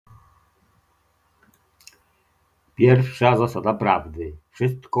Pierwsza zasada prawdy: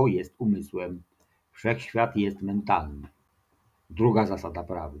 wszystko jest umysłem, wszechświat jest mentalny. Druga zasada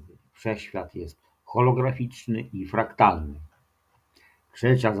prawdy: wszechświat jest holograficzny i fraktalny.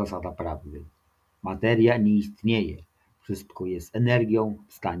 Trzecia zasada prawdy: materia nie istnieje, wszystko jest energią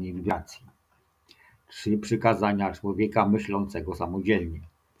w stanie wibracji. 3 przykazania człowieka myślącego samodzielnie.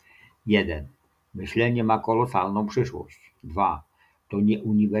 1. Myślenie ma kolosalną przyszłość. 2. To nie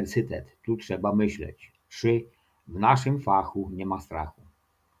uniwersytet, tu trzeba myśleć. 3. W naszym fachu nie ma strachu.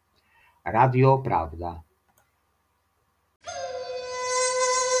 Radio Prawda.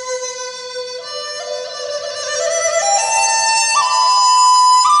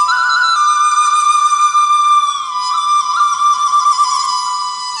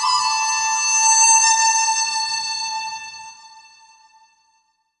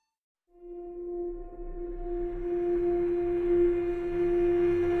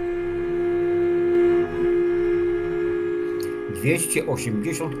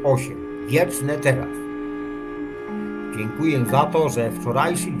 Wieczne teraz. Dziękuję za to, że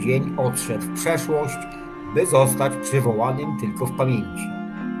wczorajszy dzień odszedł w przeszłość, by zostać przywołanym tylko w pamięci.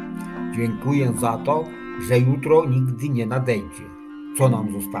 Dziękuję za to, że jutro nigdy nie nadejdzie. Co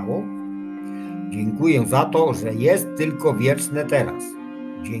nam zostało? Dziękuję za to, że jest tylko wieczne teraz.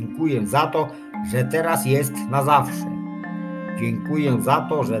 Dziękuję za to, że teraz jest na zawsze. Dziękuję za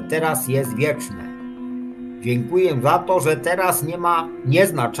to, że teraz jest wieczne. Dziękuję za to, że teraz nie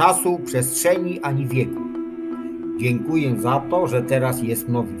zna czasu, przestrzeni ani wieku. Dziękuję za to, że teraz jest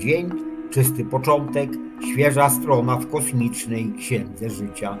nowy dzień, czysty początek, świeża strona w kosmicznej księdze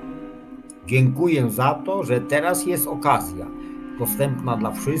życia. Dziękuję za to, że teraz jest okazja, dostępna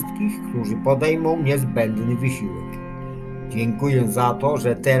dla wszystkich, którzy podejmą niezbędny wysiłek. Dziękuję za to,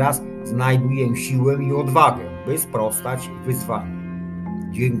 że teraz znajduję siłę i odwagę, by sprostać wyzwaniu.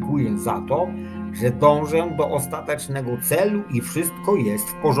 Dziękuję za to, że dążę do ostatecznego celu i wszystko jest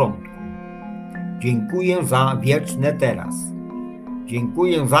w porządku. Dziękuję za wieczne teraz.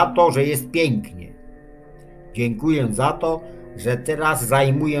 Dziękuję za to, że jest pięknie. Dziękuję za to, że teraz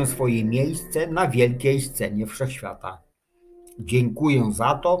zajmuję swoje miejsce na wielkiej scenie wszechświata. Dziękuję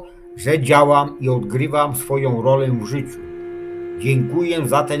za to, że działam i odgrywam swoją rolę w życiu. Dziękuję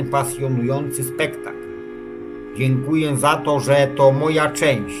za ten pasjonujący spektakl. Dziękuję za to, że to moja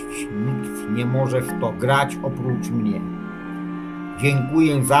część. Nikt nie może w to grać oprócz mnie.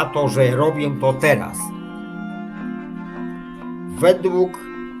 Dziękuję za to, że robię to teraz. Według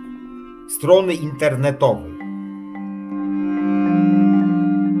strony internetowej.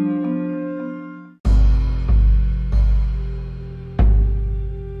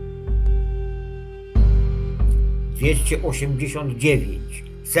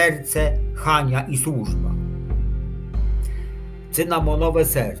 Serce, Hania i służba. Cynamonowe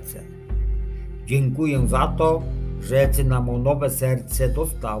serce. Dziękuję za to, że cynamonowe serce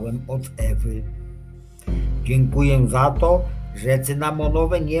dostałem od Ewy. Dziękuję za to, że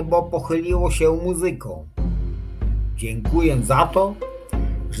cynamonowe niebo pochyliło się muzyką. Dziękuję za to,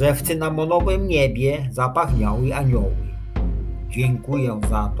 że w cynamonowym niebie zapachniały anioły. Dziękuję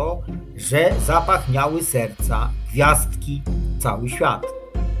za to, że zapachniały serca, gwiazdki, cały świat.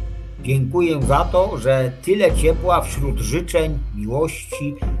 Dziękuję za to, że tyle ciepła wśród życzeń,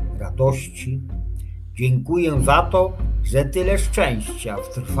 miłości, radości. Dziękuję za to, że tyle szczęścia w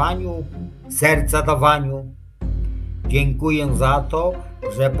trwaniu, serca dawaniu. Dziękuję za to,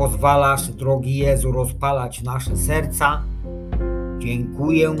 że pozwalasz, drogi Jezu, rozpalać nasze serca.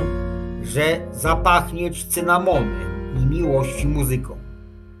 Dziękuję, że zapachniesz cynamonem i miłości muzyką.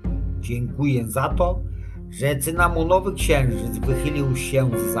 Dziękuję za to, że cynamonowy księżyc wychylił się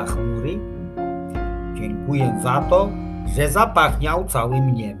zza chmury. Dziękuję za to, że zapachniał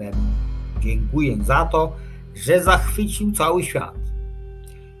całym niebem. Dziękuję za to, że zachwycił cały świat.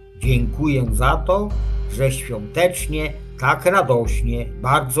 Dziękuję za to, że świątecznie, tak radośnie,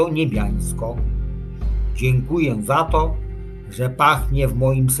 bardzo niebiańsko. Dziękuję za to, że pachnie w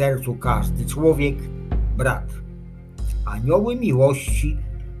moim sercu każdy człowiek, brat. Anioły miłości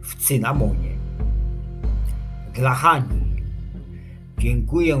w cynamonie. Dla Hani.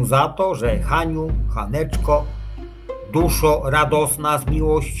 Dziękuję za to, że Haniu, Haneczko, duszo radosna z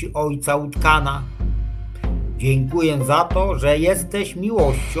miłości Ojca utkana. Dziękuję za to, że jesteś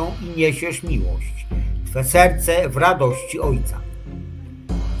miłością i niesiesz miłość, Twe serce w radości Ojca.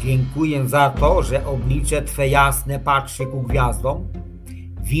 Dziękuję za to, że oblicze Twe jasne patrzy ku gwiazdom,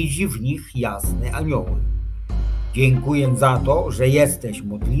 widzi w nich jasne anioły. Dziękuję za to, że jesteś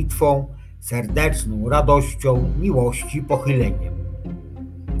modlitwą, serdeczną radością, miłości, pochyleniem.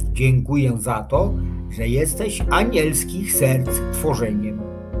 Dziękuję za to, że jesteś anielskich serc tworzeniem.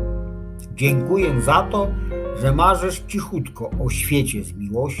 Dziękuję za to, że marzysz cichutko o świecie z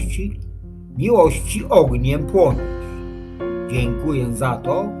miłości, miłości ogniem płoniesz. Dziękuję za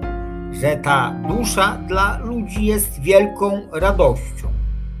to, że ta dusza dla ludzi jest wielką radością.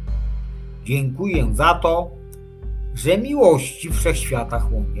 Dziękuję za to, że miłości wszechświata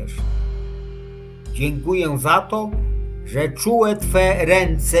chłoniesz. Dziękuję za to, że czułe Twe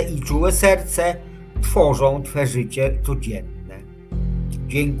ręce i czułe serce tworzą Twe życie codzienne.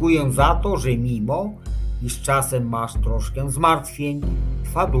 Dziękuję za to, że mimo, iż czasem masz troszkę zmartwień,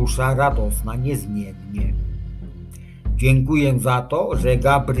 Twa dusza radosna niezmiennie. Dziękuję za to, że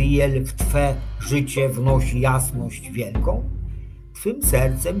Gabriel w Twe życie wnosi jasność wielką, Twym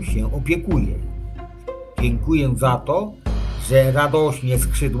sercem się opiekuje. Dziękuję za to, że radośnie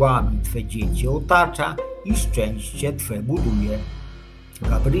skrzydłami Twe dzieci otacza i szczęście Twe buduje.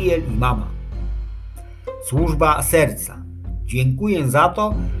 Gabriel i mama. Służba serca. Dziękuję za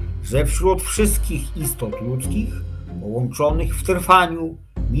to, że wśród wszystkich istot ludzkich połączonych w trwaniu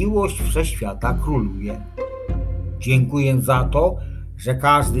miłość wszechświata króluje. Dziękuję za to, że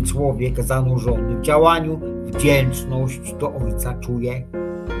każdy człowiek zanurzony w działaniu wdzięczność do Ojca czuje.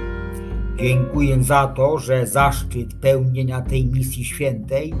 Dziękuję za to, że zaszczyt pełnienia tej misji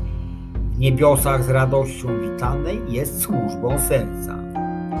świętej w niebiosach z radością witanej jest służbą serca.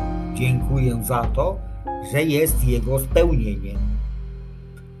 Dziękuję za to, że jest jego spełnieniem.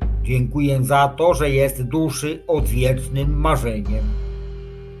 Dziękuję za to, że jest duszy odwiecznym marzeniem.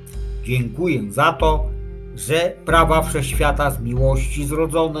 Dziękuję za to, że prawa wszechświata z miłości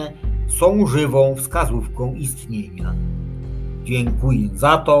zrodzone są żywą wskazówką istnienia. Dziękuję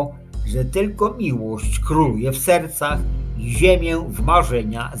za to, że tylko miłość króluje w sercach i ziemię w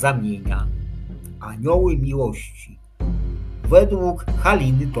marzenia zamienia. Anioły miłości. Według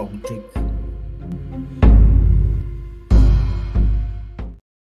Haliny Tomczyk.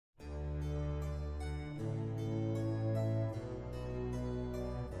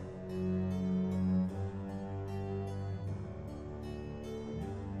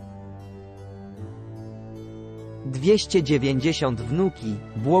 Wnuki,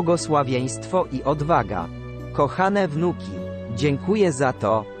 błogosławieństwo i odwaga. Kochane wnuki, dziękuję za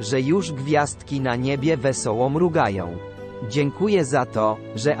to, że już gwiazdki na niebie wesoło mrugają. Dziękuję za to,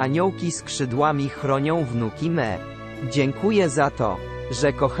 że aniołki skrzydłami chronią wnuki me. Dziękuję za to,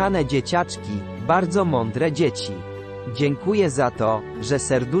 że kochane dzieciaczki, bardzo mądre dzieci. Dziękuję za to, że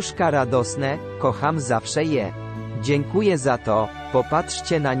serduszka radosne, kocham zawsze je. Dziękuję za to,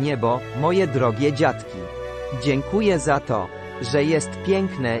 popatrzcie na niebo, moje drogie dziadki. Dziękuję za to, że jest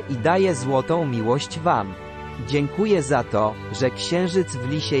piękne i daje złotą miłość wam. Dziękuję za to, że księżyc w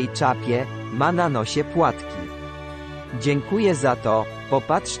lisiej czapie ma na nosie płatki. Dziękuję za to,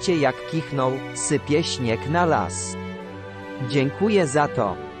 popatrzcie jak kichnął, sypie śnieg na las. Dziękuję za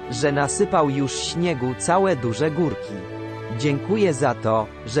to, że nasypał już śniegu całe duże górki. Dziękuję za to,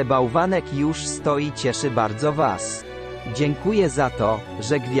 że bałwanek już stoi, cieszy bardzo was. Dziękuję za to,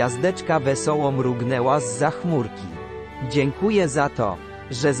 że gwiazdeczka wesoło mrugnęła zza chmurki. Dziękuję za to,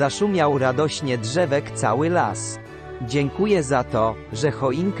 że zaszumiał radośnie drzewek cały las. Dziękuję za to, że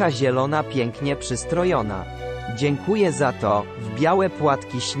choinka zielona pięknie przystrojona. Dziękuję za to, w białe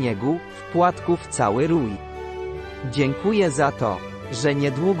płatki śniegu, w płatków cały rój. Dziękuję za to, że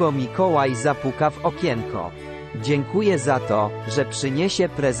niedługo Mikołaj zapuka w okienko. Dziękuję za to, że przyniesie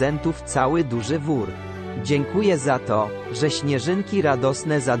prezentów cały duży wór. Dziękuję za to, że śnieżynki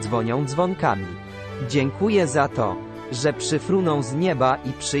radosne zadzwonią dzwonkami. Dziękuję za to, że przyfruną z nieba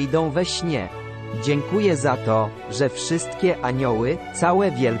i przyjdą we śnie. Dziękuję za to, że wszystkie anioły,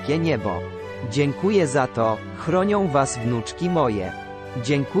 całe wielkie niebo. Dziękuję za to, chronią was wnuczki moje.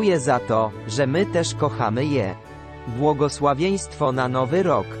 Dziękuję za to, że my też kochamy je. Błogosławieństwo na nowy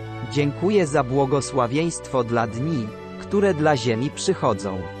rok. Dziękuję za błogosławieństwo dla dni, które dla ziemi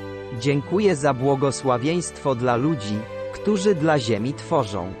przychodzą. Dziękuję za błogosławieństwo dla ludzi, którzy dla ziemi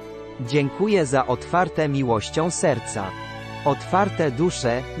tworzą. Dziękuję za otwarte miłością serca. Otwarte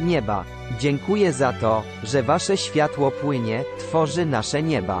dusze, nieba. Dziękuję za to, że wasze światło płynie, tworzy nasze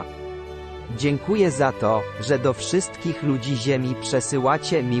nieba. Dziękuję za to, że do wszystkich ludzi ziemi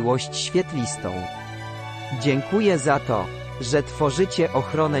przesyłacie miłość świetlistą. Dziękuję za to, że tworzycie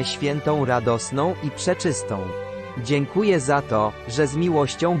ochronę świętą, radosną i przeczystą. Dziękuję za to, że z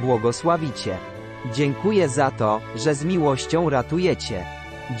miłością błogosławicie. Dziękuję za to, że z miłością ratujecie.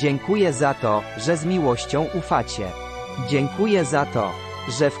 Dziękuję za to, że z miłością ufacie. Dziękuję za to,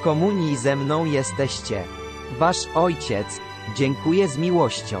 że w komunii ze mną jesteście. Wasz Ojciec, dziękuję z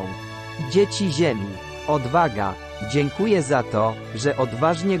miłością. Dzieci ziemi, odwaga, dziękuję za to, że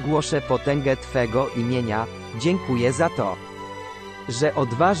odważnie głoszę potęgę Twego imienia, dziękuję za to. że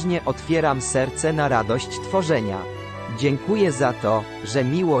odważnie otwieram serce na radość tworzenia. Dziękuję za to, że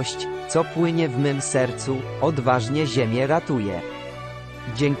miłość, co płynie w mym sercu, odważnie ziemię ratuje.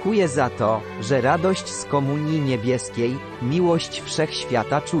 Dziękuję za to, że radość z komunii niebieskiej, miłość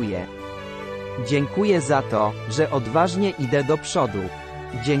wszechświata czuję. Dziękuję za to, że odważnie idę do przodu.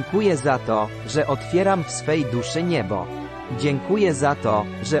 Dziękuję za to, że otwieram w swej duszy niebo. Dziękuję za to,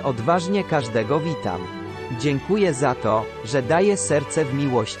 że odważnie każdego witam. Dziękuję za to, że daję serce w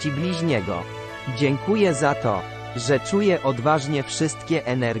miłości bliźniego. Dziękuję za to, że czuję odważnie wszystkie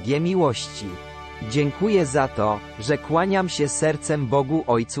energie miłości. Dziękuję za to, że kłaniam się sercem Bogu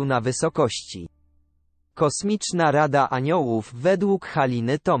Ojcu na wysokości. Kosmiczna Rada Aniołów według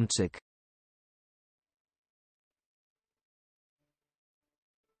Haliny Tomczyk.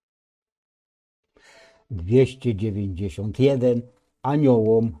 ...291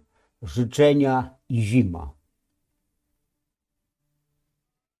 aniołom życzenia i zima.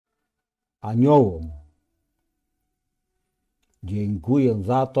 Aniołom, dziękuję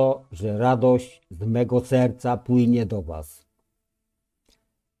za to, że radość z mego serca płynie do was.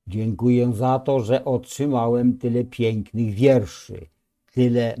 Dziękuję za to, że otrzymałem tyle pięknych wierszy,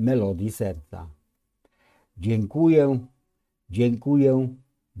 tyle melodii serca. Dziękuję, dziękuję,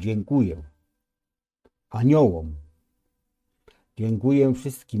 dziękuję. Aniołom. Dziękuję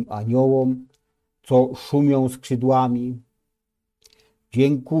wszystkim aniołom, co szumią skrzydłami.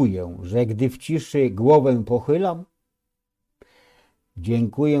 Dziękuję, że gdy w ciszy głowę pochylam,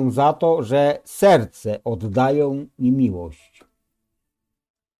 dziękuję za to, że serce oddają mi miłość.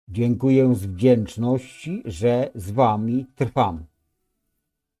 Dziękuję z wdzięczności, że z wami trwam.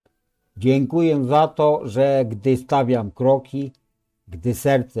 Dziękuję za to, że gdy stawiam kroki, gdy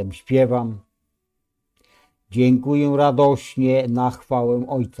sercem śpiewam, dziękuję radośnie na chwałę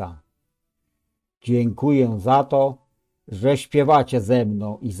Ojca. Dziękuję za to, że śpiewacie ze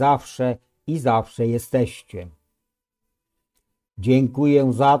mną i zawsze jesteście.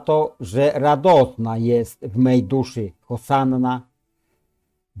 Dziękuję za to, że radosna jest w mej duszy Hosanna.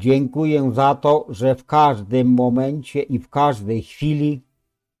 Dziękuję za to, że w każdym momencie i w każdej chwili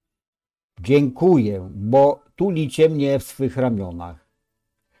dziękuję, bo tulicie mnie w swych ramionach.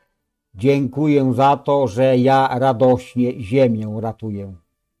 Dziękuję za to, że ja radośnie ziemię ratuję.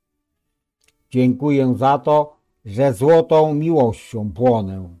 Dziękuję za to, że złotą miłością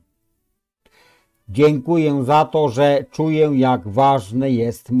płonę. Dziękuję za to, że czuję, jak ważne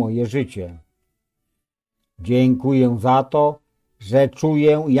jest moje życie. Dziękuję za to, że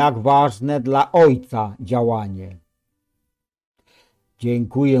czuję, jak ważne dla Ojca działanie.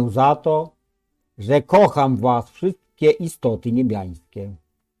 Dziękuję za to, że kocham was wszystkie istoty niebiańskie.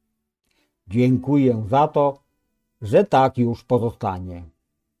 Dziękuję za to, że tak już pozostanie.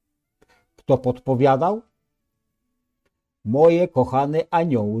 Kto podpowiadał? Moje kochane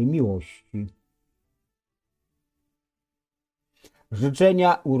anioły miłości.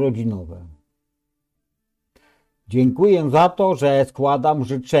 Życzenia urodzinowe. Dziękuję za to, że składam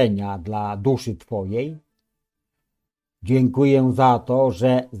życzenia dla duszy Twojej. Dziękuję za to,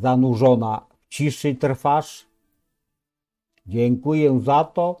 że zanurzona w ciszy trwasz. Dziękuję za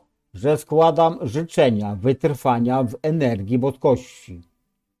to, że składam życzenia wytrwania w energii boskości.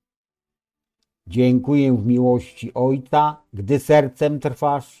 Dziękuję w miłości Ojca, gdy sercem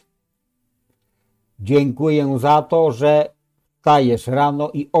trwasz. Dziękuję za to, że wstajesz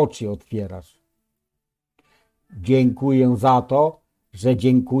rano i oczy otwierasz. Dziękuję za to, że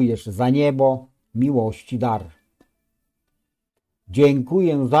dziękujesz za niebo, miłości dar.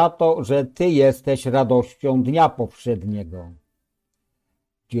 Dziękuję za to, że Ty jesteś radością dnia powszedniego.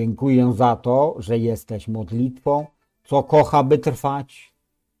 Dziękuję za to, że jesteś modlitwą, co kocha, by trwać.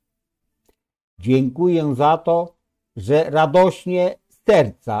 Dziękuję za to, że radośnie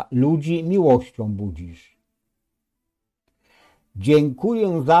serca ludzi miłością budzisz.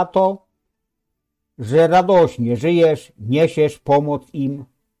 Dziękuję za to, że radośnie żyjesz, niesiesz pomoc im.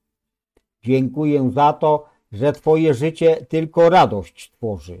 Dziękuję za to, że Twoje życie tylko radość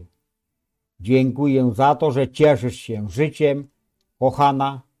tworzy. Dziękuję za to, że cieszysz się życiem,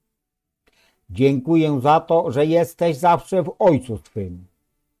 kochana. Dziękuję za to, że jesteś zawsze w Ojcu Twym.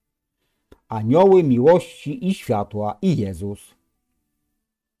 Anioły miłości i światła i Jezus.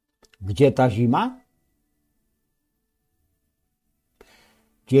 Gdzie ta zima?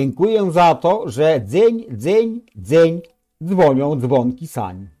 Dziękuję za to, że dzień, dzień, dzień dzwonią dzwonki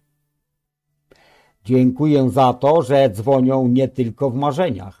sań. Dziękuję za to, że dzwonią nie tylko w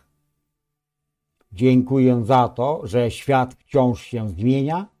marzeniach. Dziękuję za to, że świat wciąż się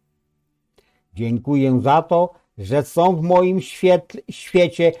zmienia. Dziękuję za to, że są w moim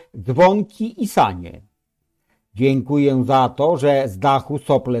świecie dzwonki i sanie. Dziękuję za to, że z dachu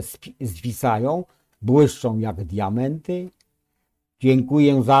sople zwisają, błyszczą jak diamenty.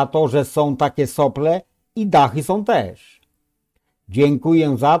 Dziękuję za to, że są takie sople i dachy są też.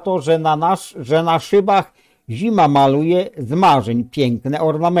 Dziękuję za to, że na szybach zima maluje z marzeń piękne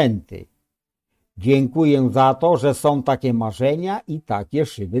ornamenty. Dziękuję za to, że są takie marzenia i takie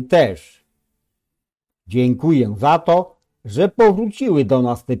szyby też. Dziękuję za to, że powróciły do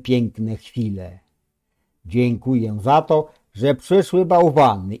nas te piękne chwile. Dziękuję za to, że przyszły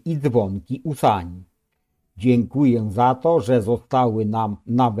bałwany i dzwonki u sani. Dziękuję za to, że zostały nam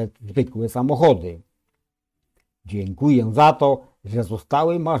nawet zwykłe samochody. Dziękuję za to, że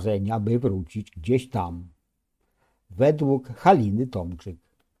zostały marzenia, by wrócić gdzieś tam. Według Haliny Tomczyk.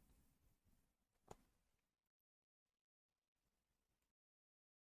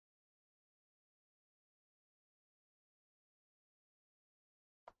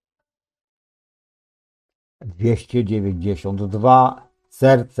 ...292...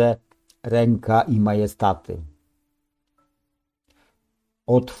 Serce, ręka i majestaty.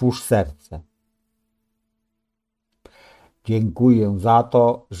 Otwórz serce. Dziękuję za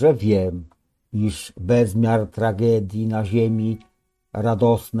to, że wiem, iż bezmiar tragedii na ziemi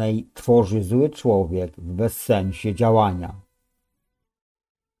radosnej tworzy zły człowiek w bezsensie działania.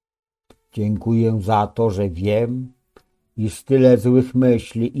 Dziękuję za to, że wiem, iż tyle złych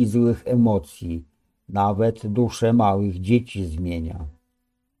myśli i złych emocji nawet dusze małych dzieci zmienia.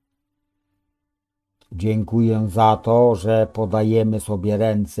 Dziękuję za to, że podajemy sobie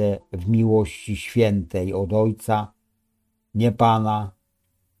ręce w miłości świętej od Ojca, nie Pana.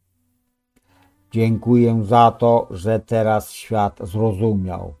 Dziękuję za to, że teraz świat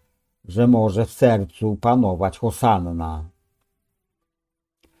zrozumiał, że może w sercu panować hosanna.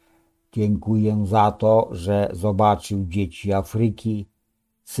 Dziękuję za to, że zobaczył dzieci Afryki,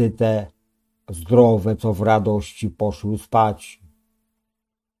 syte, zdrowe, co w radości poszły spać.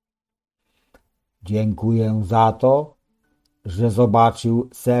 Dziękuję za to, że zobaczył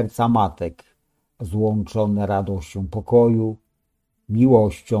serca matek, złączone radością pokoju,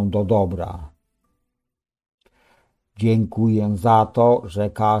 miłością do dobra. Dziękuję za to, że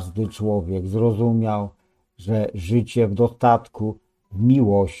każdy człowiek zrozumiał, że życie w dostatku, w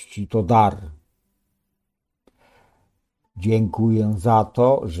miłości to dar. Dziękuję za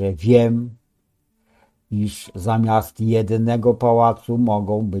to, że wiem, iż zamiast jednego pałacu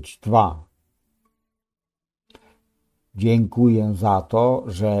mogą być dwa. Dziękuję za to,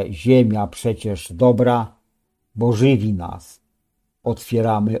 że ziemia przecież dobra, bo żywi nas.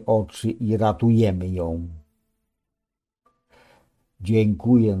 Otwieramy oczy i ratujemy ją.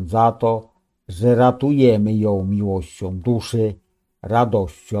 Dziękuję za to, że ratujemy ją miłością duszy,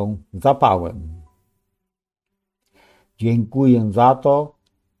 radością, zapałem. Dziękuję za to,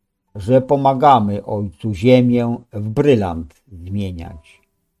 że pomagamy Ojcu Ziemię w brylant zmieniać.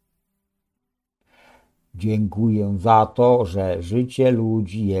 Dziękuję za to, że życie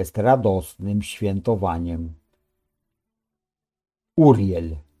ludzi jest radosnym świętowaniem.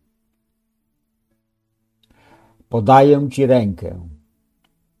 Uriel. Podaję Ci rękę.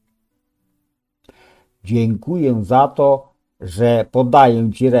 Dziękuję za to, że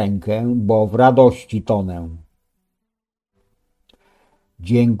podaję Ci rękę, bo w radości tonę.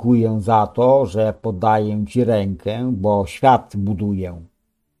 Dziękuję za to, że podaję Ci rękę, bo świat buduję.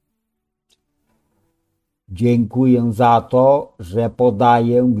 Dziękuję za to, że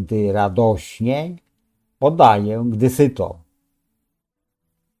podaję, gdy radośnie, podaję, gdy syto.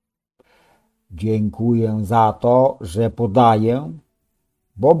 Dziękuję za to, że podaję,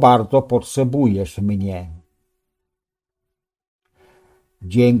 bo bardzo potrzebujesz mnie.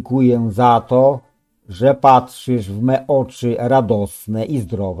 Dziękuję za to, że patrzysz w me oczy radosne i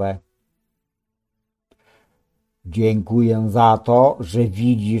zdrowe. Dziękuję za to, że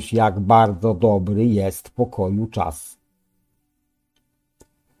widzisz, jak bardzo dobry jest pokoju czas.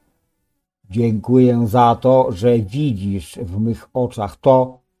 Dziękuję za to, że widzisz w mych oczach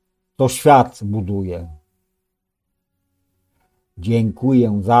to, co świat buduje.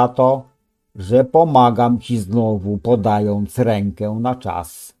 Dziękuję za to, że pomagam Ci znowu, podając rękę na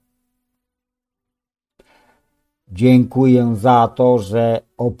czas. Dziękuję za to, że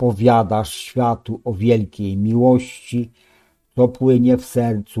opowiadasz światu o wielkiej miłości, co płynie w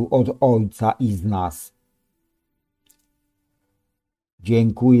sercu od Ojca i z nas.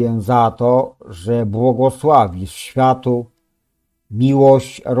 Dziękuję za to, że błogosławisz światu.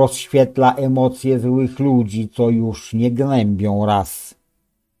 Miłość rozświetla emocje złych ludzi, co już nie gnębią raz.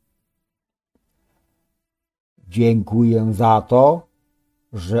 Dziękuję za to,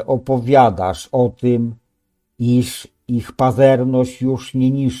 że opowiadasz o tym, iż ich pazerność już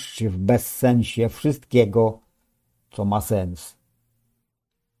nie niszczy w bezsensie wszystkiego, co ma sens.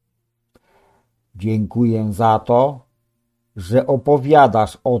 Dziękuję za to, że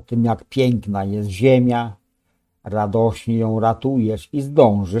opowiadasz o tym, jak piękna jest ziemia, radośnie ją ratujesz i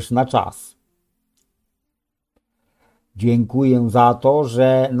zdążysz na czas. Dziękuję za to,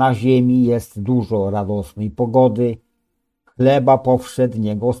 że na ziemi jest dużo radosnej pogody, chleba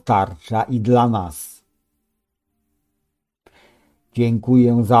powszedniego starcza i dla nas.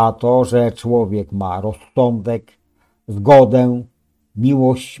 Dziękuję za to, że człowiek ma rozsądek, zgodę,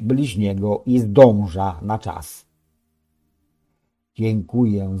 miłość bliźniego i zdąża na czas.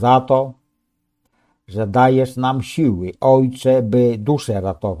 Dziękuję za to, że dajesz nam siły, Ojcze, by duszę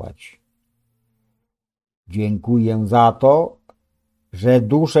ratować. Dziękuję za to, że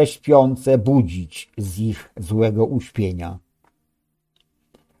dusze śpiące budzić z ich złego uśpienia.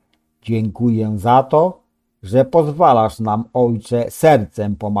 Dziękuję za to, że pozwalasz nam, Ojcze,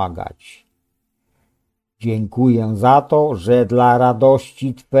 sercem pomagać. Dziękuję za to, że dla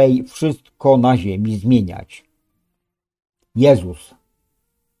radości Twej wszystko na ziemi zmieniać. Jezus.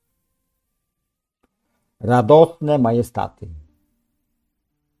 Radosne majestaty.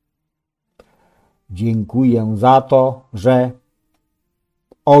 Dziękuję za to, że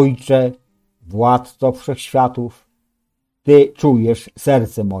Ojcze, Władco Wszechświatów, Ty czujesz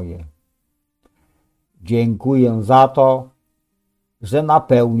serce moje. Dziękuję za to, że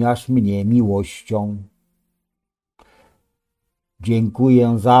napełniasz mnie miłością.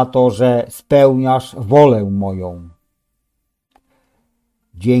 Dziękuję za to, że spełniasz wolę moją.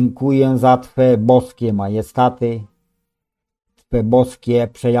 Dziękuję za Twe boskie majestaty, Twe boskie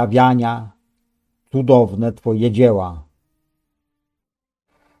przejawiania, cudowne Twoje dzieła.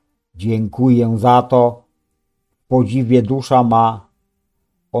 Dziękuję za to, w podziwie dusza ma,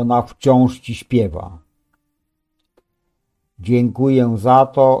 ona wciąż Ci śpiewa. Dziękuję za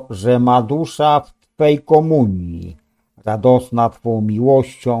to, że ma dusza w Twej komunii, radosna Twą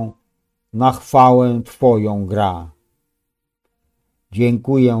miłością, na chwałę Twoją gra.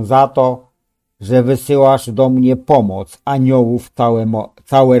 Dziękuję za to, że wysyłasz do mnie pomoc, aniołów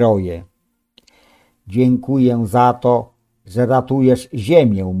całe roje. Dziękuję za to, że ratujesz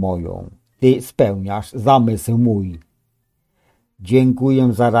ziemię moją, Ty spełniasz zamysł mój.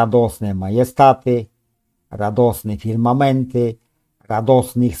 Dziękuję za radosne majestaty, radosne firmamenty,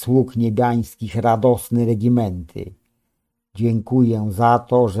 radosnych sług niebiańskich, radosne regimenty. Dziękuję za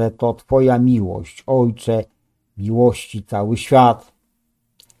to, że to Twoja miłość, Ojcze, miłości cały świat.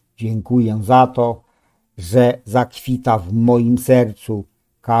 Dziękuję za to, że zakwita w moim sercu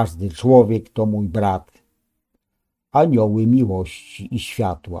każdy człowiek to mój brat. Anioły miłości i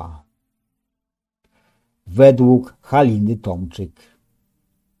światła. Według Haliny Tomczyk.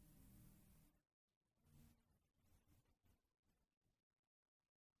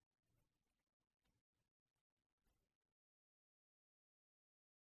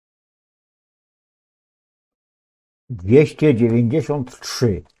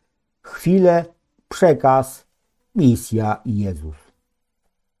 (293) Chwile, przekaz, misja i Jezus.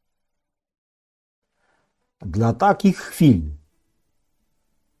 Dla takich chwil.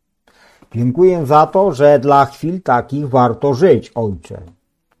 Dziękuję za to, że dla chwil takich warto żyć, Ojcze.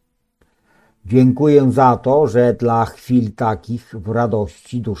 Dziękuję za to, że dla chwil takich w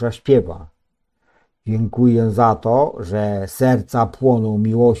radości dusza śpiewa. Dziękuję za to, że serca płoną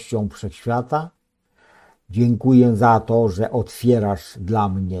miłością wszechświata. Dziękuję za to, że otwierasz dla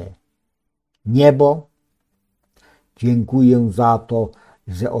mnie niebo. Dziękuję za to,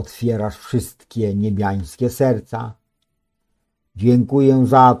 że otwierasz wszystkie niebiańskie serca. Dziękuję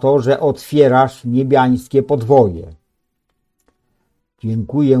za to, że otwierasz niebiańskie podwoje.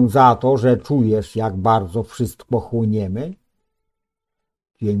 Dziękuję za to, że czujesz, jak bardzo wszystko chłoniemy.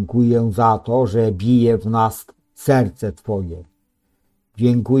 Dziękuję za to, że bije w nas serce Twoje.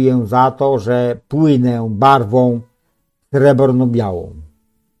 Dziękuję za to, że płynę barwą srebrno-białą.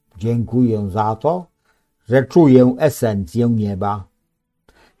 Dziękuję za to, że czuję esencję nieba.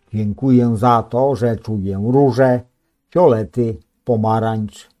 Dziękuję za to, że czuję róże, fiolety,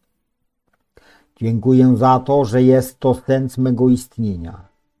 pomarańcz. Dziękuję za to, że jest to sens mego istnienia.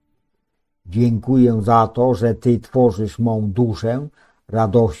 Dziękuję za to, że Ty tworzysz mą duszę,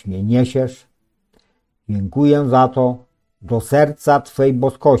 radośnie niesiesz. Dziękuję za to do serca Twej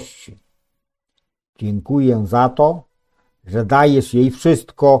boskości. Dziękuję za to, że dajesz jej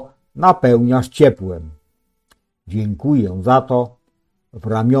wszystko, napełniasz ciepłem. Dziękuję za to w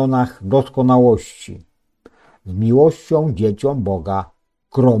ramionach doskonałości. Z miłością dzieciom Boga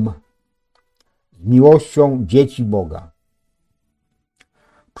grom. Z miłością dzieci Boga.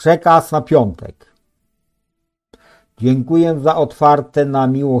 Przekaz na piątek. Dziękuję za otwarte na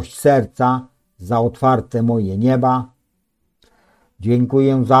miłość serca, za otwarte moje nieba.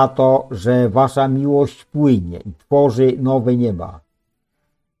 Dziękuję za to, że Wasza miłość płynie i tworzy nowe nieba.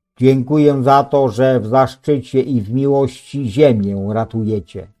 Dziękuję za to, że w zaszczycie i w miłości ziemię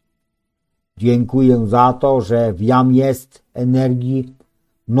ratujecie. Dziękuję za to, że w jam jest energii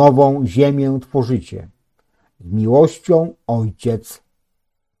nową ziemię tworzycie. Z miłością Ojciec.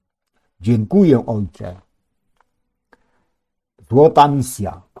 Dziękuję, Ojcze. Złota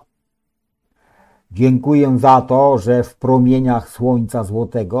misja. Dziękuję za to, że w promieniach słońca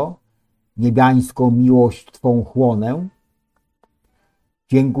złotego niebiańską miłość Twą chłonę.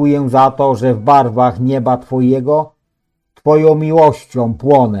 Dziękuję za to, że w barwach nieba Twojego Twoją miłością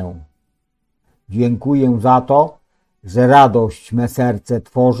płonę. Dziękuję za to, że radość me serce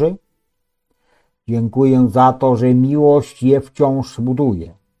tworzy. Dziękuję za to, że miłość je wciąż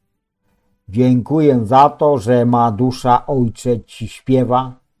buduje. Dziękuję za to, że ma dusza Ojcze Ci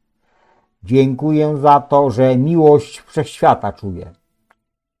śpiewa. Dziękuję za to, że miłość wszechświata czuje.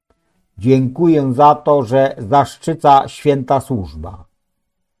 Dziękuję za to, że zaszczyca święta służba.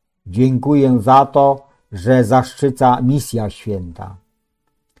 Dziękuję za to, że zaszczyca misja święta.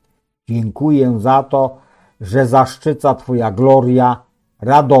 Dziękuję za to, że zaszczyca Twoja gloria,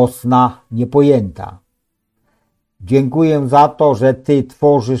 radosna, niepojęta. Dziękuję za to, że Ty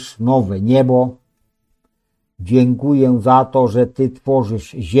tworzysz nowe niebo. Dziękuję za to, że Ty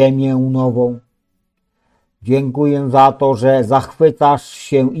tworzysz ziemię nową. Dziękuję za to, że zachwycasz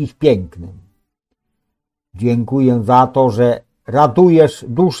się ich pięknem. Dziękuję za to, że radujesz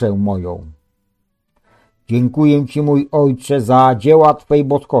duszę moją. Dziękuję Ci, mój Ojcze, za dzieła Twej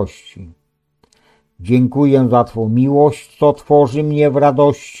boskości. Dziękuję za Twą miłość, co tworzy mnie w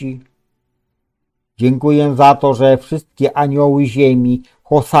radości. Dziękuję za to, że wszystkie anioły ziemi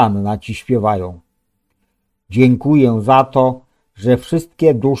hosanna Ci śpiewają. Dziękuję za to, że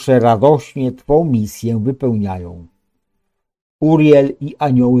wszystkie dusze radośnie Twą misję wypełniają. Uriel i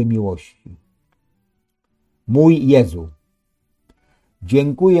anioły miłości. Mój Jezu,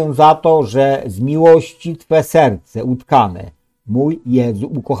 dziękuję za to, że z miłości Twe serce utkane, mój Jezu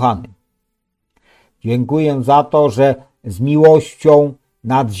ukochany. Dziękuję za to, że z miłością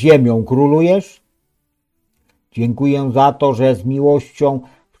nad ziemią królujesz. Dziękuję za to, że z miłością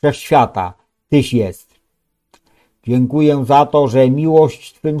wszechświata Tyś jest. Dziękuję za to, że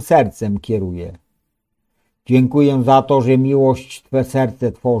miłość Twym sercem kieruje. Dziękuję za to, że miłość Twe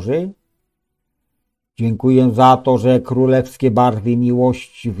serce tworzy. Dziękuję za to, że królewskie barwy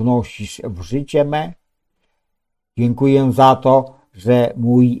miłości wnosisz w życie me. Dziękuję za to, że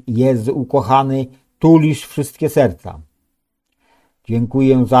mój Jezu ukochany tulisz wszystkie serca.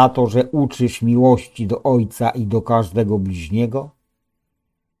 Dziękuję za to, że uczysz miłości do Ojca i do każdego bliźniego.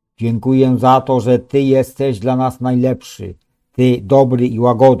 Dziękuję za to, że Ty jesteś dla nas najlepszy, Ty dobry i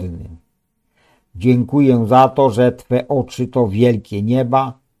łagodny. Dziękuję za to, że Twe oczy to wielkie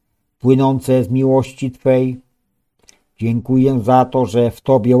nieba, płynące z miłości Twej. Dziękuję za to, że w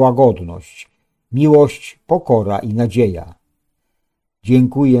Tobie łagodność, miłość, pokora i nadzieja.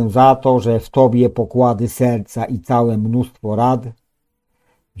 Dziękuję za to, że w Tobie pokłady serca i całe mnóstwo rad.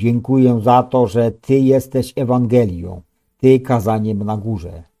 Dziękuję za to, że Ty jesteś Ewangelią, Ty kazaniem na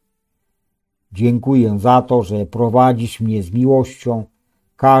górze. Dziękuję za to, że prowadzisz mnie z miłością,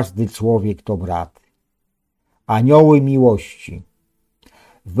 każdy człowiek to brat. Anioły miłości.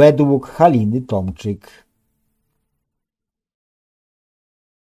 Według Haliny Tomczyk.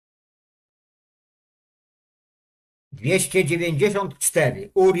 ...294.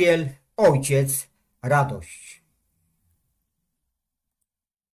 Uriel, Ojciec, radość.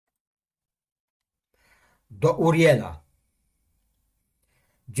 Do Uriela.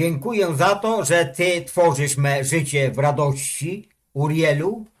 Dziękuję za to, że Ty tworzysz me życie w radości,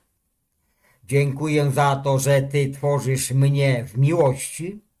 Urielu. Dziękuję za to, że Ty tworzysz mnie w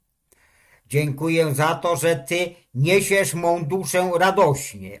miłości. Dziękuję za to, że Ty niesiesz mą duszę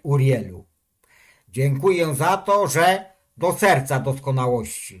radośnie, Urielu. Dziękuję za to, że do serca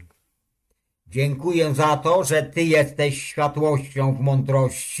doskonałości. Dziękuję za to, że Ty jesteś światłością w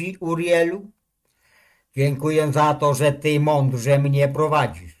mądrości, Urielu. Dziękuję za to, że Ty mądrze mnie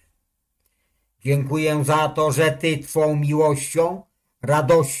prowadzisz. Dziękuję za to, że Ty Twą miłością,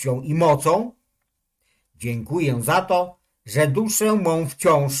 radością i mocą. Dziękuję za to, że duszę mą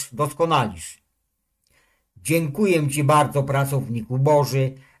wciąż doskonalisz. Dziękuję Ci bardzo, pracowniku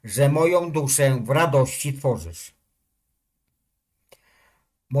Boży, że moją duszę w radości tworzysz.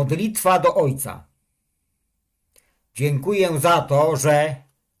 Modlitwa do Ojca. Dziękuję za to, że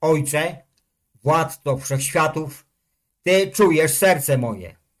Ojcze, Władco wszechświatów, Ty czujesz serce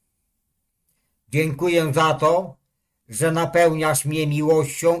moje. Dziękuję za to, że napełniasz mnie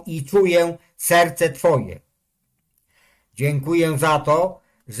miłością i czuję serce Twoje. Dziękuję za to,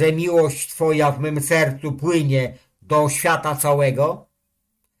 że miłość Twoja w mym sercu płynie do świata całego.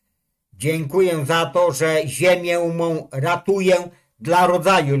 Dziękuję za to, że ziemię mą ratuję dla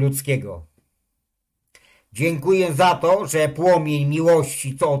rodzaju ludzkiego. Dziękuję za to, że płomień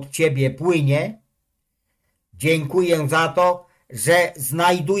miłości, co od Ciebie płynie. Dziękuję za to, że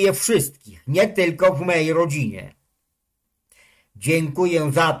znajduję wszystkich, nie tylko w mej rodzinie.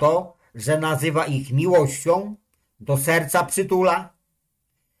 Dziękuję za to, że nazywa ich miłością, do serca przytula.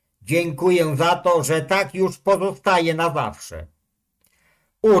 Dziękuję za to, że tak już pozostaje na zawsze.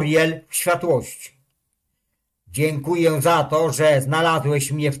 Uriel w światłości. Dziękuję za to, że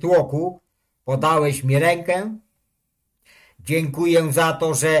znalazłeś mnie w tłoku, podałeś mi rękę. Dziękuję za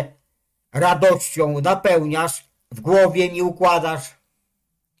to, że radością napełniasz, w głowie mi układasz.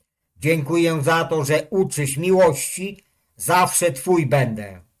 Dziękuję za to, że uczysz miłości, zawsze Twój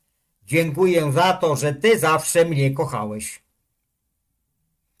będę. Dziękuję za to, że Ty zawsze mnie kochałeś.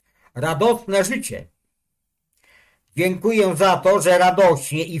 Radosne życie. Dziękuję za to, że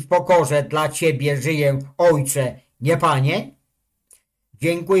radośnie i w pokorze dla Ciebie żyję, Ojcze, nie Panie.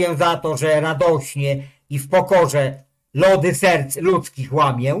 Dziękuję za to, że radośnie i w pokorze lody serc ludzkich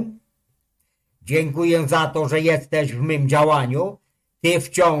łamię. Dziękuję za to, że jesteś w mym działaniu, Ty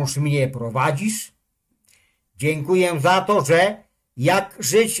wciąż mnie prowadzisz. Dziękuję za to, że jak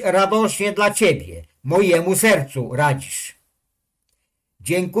żyć radośnie dla Ciebie, mojemu sercu radzisz.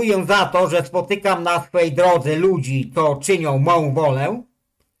 Dziękuję za to, że spotykam na swej drodze ludzi, co czynią mą wolę.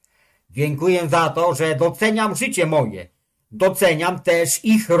 Dziękuję za to, że doceniam życie moje, doceniam też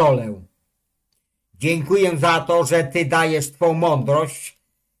ich rolę. Dziękuję za to, że Ty dajesz Twą mądrość,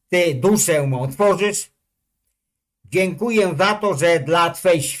 Ty duszę mą tworzysz. Dziękuję za to, że dla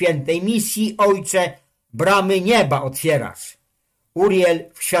Twej świętej misji, Ojcze, bramy nieba otwierasz. Uriel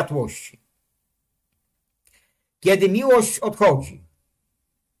w światłości. Kiedy miłość odchodzi.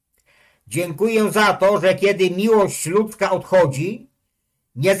 Dziękuję za to, że kiedy miłość ludzka odchodzi,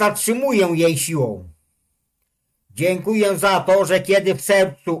 nie zatrzymuję jej siłą. Dziękuję za to, że kiedy w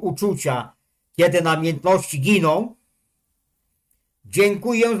sercu uczucia, kiedy namiętności giną,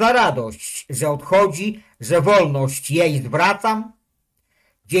 dziękuję za radość, że odchodzi, że wolność jej zwracam.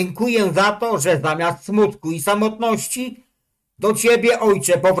 Dziękuję za to, że zamiast smutku i samotności do Ciebie,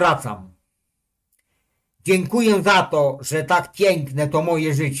 Ojcze, powracam. Dziękuję za to, że tak piękne to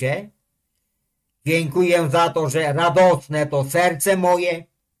moje życie. Dziękuję za to, że radosne to serce moje.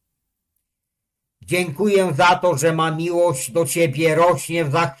 Dziękuję za to, że ma miłość do Ciebie rośnie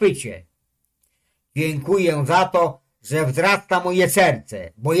w zachwycie. Dziękuję za to, że wzrasta moje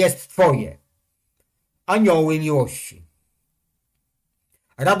serce, bo jest Twoje. Anioły miłości.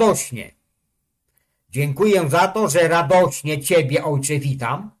 Radośnie. Dziękuję za to, że radośnie Ciebie, Ojcze,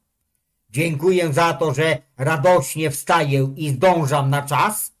 witam. Dziękuję za to, że radośnie wstaję i zdążam na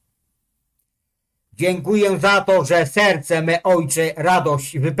czas. Dziękuję za to, że serce me, Ojcze,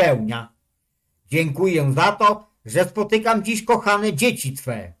 radość wypełnia. Dziękuję za to, że spotykam dziś kochane dzieci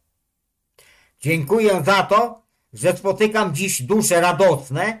Twe. Dziękuję za to, że spotykam dziś dusze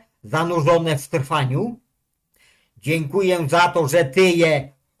radosne, zanurzone w trwaniu. Dziękuję za to, że Ty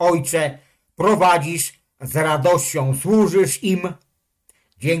je, Ojcze, prowadzisz, z radością służysz im.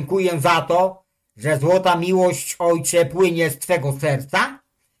 Dziękuję za to, że złota miłość, Ojcze, płynie z Twego serca.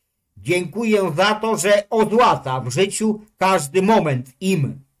 Dziękuję za to, że odłaca w życiu każdy moment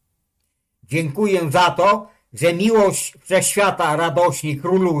im. Dziękuję za to, że miłość wszechświata radośnie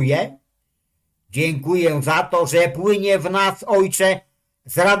króluje. Dziękuję za to, że płynie w nas, Ojcze,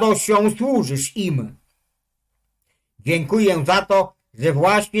 z radością służysz im. Dziękuję za to, że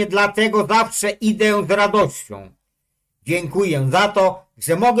właśnie dlatego zawsze idę z radością. Dziękuję za to,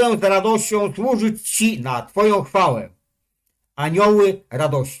 że mogę z radością służyć Ci na Twoją chwałę. Anioły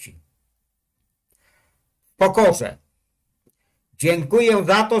radości. W pokorze. Dziękuję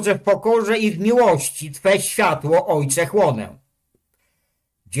za to, że w pokorze i w miłości Twe światło, Ojcze, chłonę.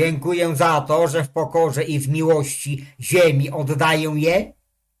 Dziękuję za to, że w pokorze i w miłości ziemi oddaję je.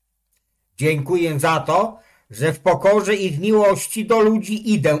 Dziękuję za to, że w pokorze i w miłości do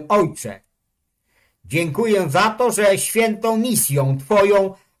ludzi idę, Ojcze. Dziękuję za to, że świętą misją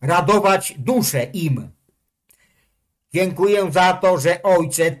Twoją radować duszę im. Dziękuję za to, że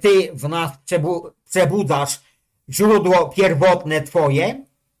Ojcze, Ty w nas przebudzasz źródło pierwotne Twoje.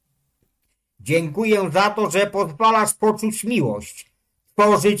 Dziękuję za to, że pozwalasz poczuć miłość,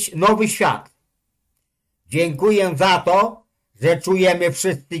 tworzyć nowy świat. Dziękuję za to, że czujemy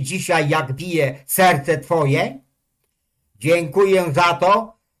wszyscy dzisiaj, jak bije serce Twoje. Dziękuję za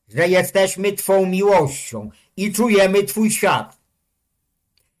to, że jesteśmy Twą miłością i czujemy Twój świat.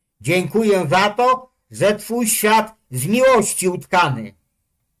 Dziękuję za to, że Twój świat z miłości utkany.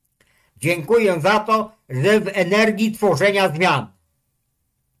 Dziękuję za to, że w energii tworzenia zmian.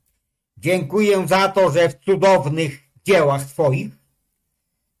 Dziękuję za to, że w cudownych dziełach Twoich.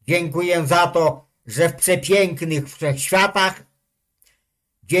 Dziękuję za to, że w przepięknych wszechświatach.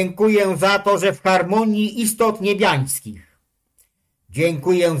 Dziękuję za to, że w harmonii istot niebiańskich.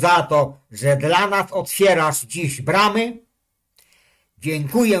 Dziękuję za to, że dla nas otwierasz dziś bramy.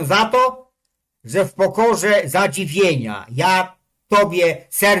 Dziękuję za to, że w pokorze zadziwienia ja Tobie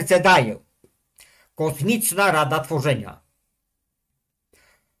serce daję. Kosmiczna Rada Tworzenia.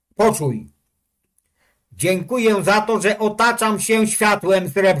 Poczuj. Dziękuję za to, że otaczam się światłem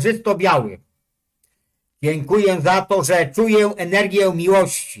srebrzysto-białym. Dziękuję za to, że czuję energię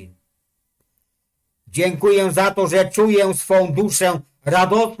miłości. Dziękuję za to, że czuję swą duszę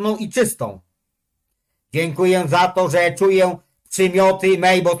radosną i czystą. Dziękuję za to, że czuję przymioty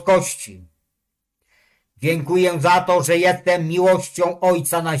mej boskości. Dziękuję za to, że jestem miłością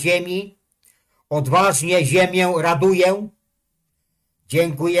Ojca na ziemi. Odważnie ziemię raduję.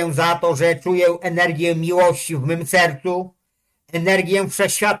 Dziękuję za to, że czuję energię miłości w mym sercu. Energię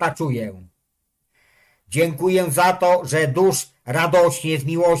wszechświata czuję. Dziękuję za to, że dusz radośnie z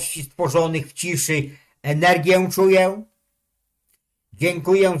miłości stworzonych w ciszy energię czuję.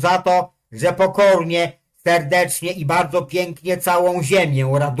 Dziękuję za to, że pokornie, serdecznie i bardzo pięknie całą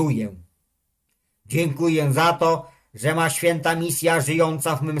ziemię raduję. Dziękuję za to, że ma święta misja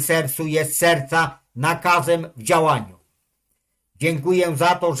żyjąca w mym sercu jest serca nakazem w działaniu. Dziękuję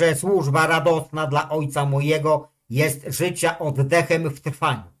za to, że służba radosna dla Ojca mojego jest życia oddechem w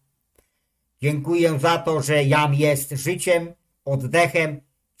trwaniu. Dziękuję za to, że jam jest życiem, oddechem,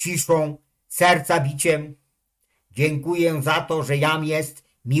 ciszą, serca biciem. Dziękuję za to, że jam jest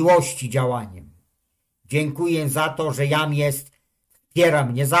miłości działaniem. Dziękuję za to, że jam jest, wspiera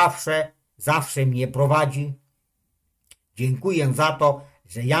mnie zawsze, zawsze mnie prowadzi. Dziękuję za to,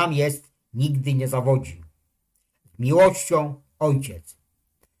 że jam jest, nigdy nie zawodzi. Z miłością Ojciec.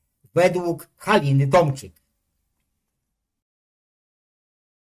 Według Haliny Tomczyk.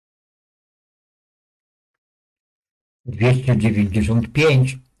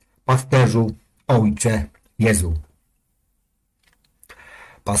 (295) Pasterzu, Ojcze Jezu.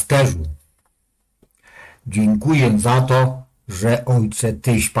 Pasterzu, dziękuję za to, że Ojcze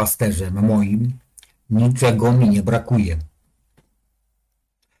Tyś pasterzem moim, niczego mi nie brakuje.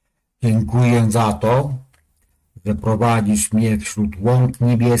 Dziękuję za to, że prowadzisz mnie wśród łąk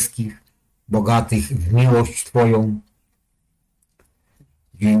niebieskich, bogatych w miłość Twoją.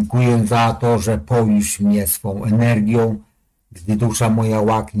 Dziękuję za to, że poisz mnie swą energią, gdy dusza moja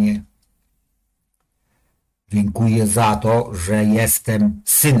łaknie. Dziękuję za to, że jestem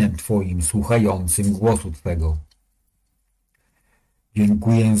synem Twoim, słuchającym głosu Twego.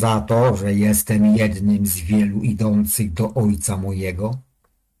 Dziękuję za to, że jestem jednym z wielu idących do Ojca mojego.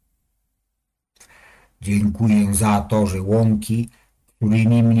 Dziękuję za to, że łąki,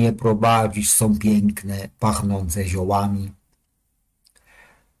 którymi mnie prowadzisz, są piękne, pachnące ziołami.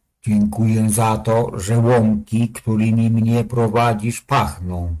 Dziękuję za to, że łąki, którymi mnie prowadzisz,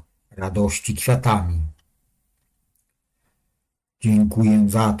 pachną radości kwiatami. Dziękuję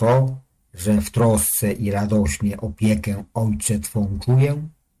za to, że w trosce i radośnie opiekę Ojcze Twą czuję.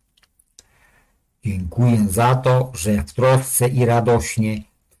 Dziękuję za to, że w trosce i radośnie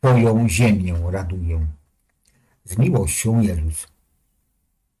Twoją ziemię raduję. Z miłością Jezus.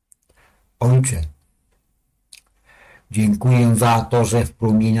 Ojcze, dziękuję za to, że w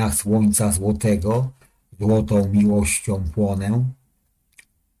promieniach słońca złotego złotą miłością płonę.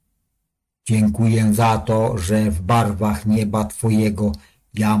 Dziękuję za to, że w barwach nieba Twojego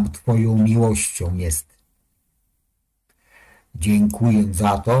jam Twoją miłością jest. Dziękuję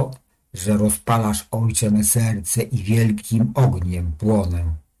za to, że rozpalasz, Ojcze, me serce i wielkim ogniem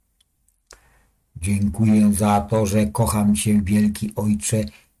płonę. Dziękuję za to, że kocham Cię, wielki Ojcze,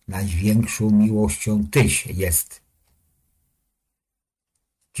 największą miłością Tyś jest.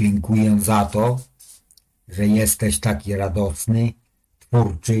 Dziękuję za to, że jesteś taki radosny,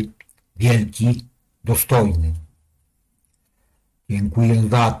 twórczy, wielki, dostojny. Dziękuję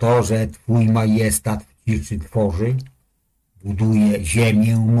za to, że Twój majestat w ciszy tworzy, buduje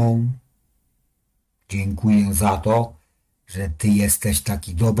ziemię mą. Dziękuję za to, że Ty jesteś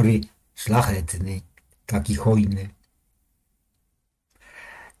taki dobry, szlachetny, taki hojny.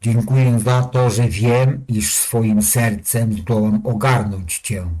 Dziękuję za to, że wiem, iż swoim sercem zdołam ogarnąć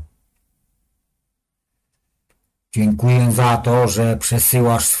Cię. Dziękuję za to, że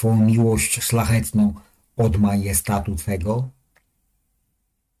przesyłasz swą miłość szlachetną od majestatu Twego.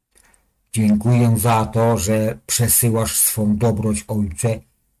 Dziękuję za to, że przesyłasz swą dobroć, Ojcze.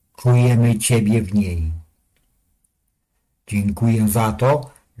 Czujemy Ciebie w niej. Dziękuję za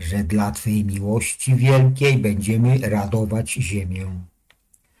to, że dla Twojej miłości wielkiej będziemy radować ziemię.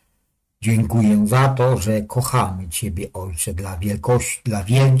 Dziękuję za to, że kochamy Ciebie, Ojcze, dla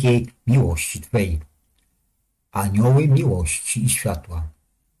wielkiej miłości Twojej. Anioły miłości i światła.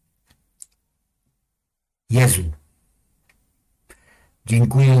 Jezu,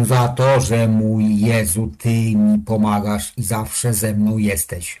 dziękuję za to, że mój Jezu, Ty mi pomagasz i zawsze ze mną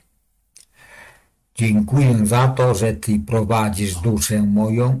jesteś. Dziękuję za to, że Ty prowadzisz duszę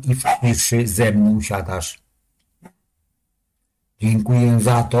moją i w ciszy ze mną siadasz. Dziękuję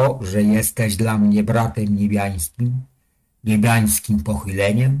za to, że jesteś dla mnie bratem niebiańskim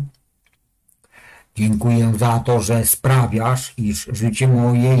pochyleniem. Dziękuję za to, że sprawiasz, iż życie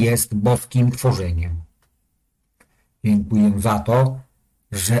moje jest boskim tworzeniem. Dziękuję za to,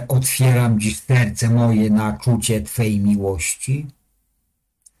 że otwieram dziś serce moje na czucie Twej miłości.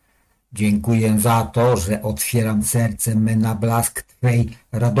 Dziękuję za to, że otwieram serce me na blask Twej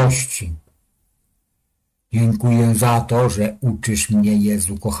radości. Dziękuję za to, że uczysz mnie,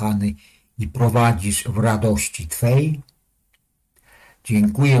 Jezu kochany, i prowadzisz w radości Twej.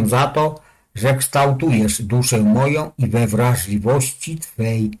 Dziękuję za to, że kształtujesz duszę moją i we wrażliwości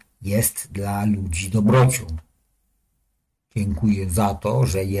Twej jest dla ludzi dobrocią. Dziękuję za to,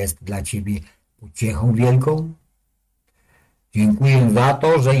 że jest dla Ciebie pociechą wielką. Dziękuję za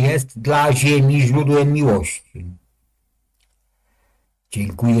to, że jest dla ziemi źródłem miłości.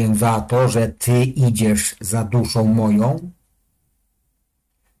 Dziękuję za to, że Ty idziesz za duszą moją.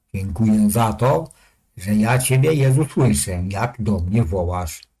 Dziękuję za to, że ja Ciebie, Jezu, słyszę, jak do mnie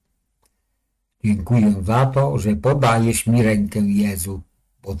wołasz. Dziękuję za to, że podajesz mi rękę, Jezu,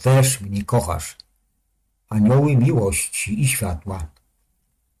 bo też mnie kochasz. Anioły miłości i światła.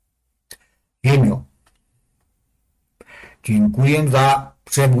 Ziemio, dziękuję za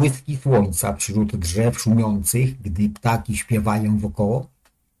przebłyski słońca wśród drzew szumiących, gdy ptaki śpiewają wokoło.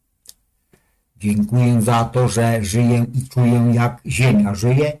 Dziękuję za to, że żyję i czuję, jak ziemia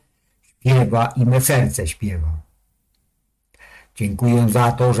żyje, śpiewa i me serce śpiewa. Dziękuję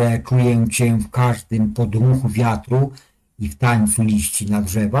za to, że czuję Cię w każdym podmuchu wiatru i w tańcu liści na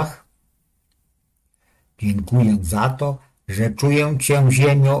drzewach. Dziękuję za to, że czuję Cię,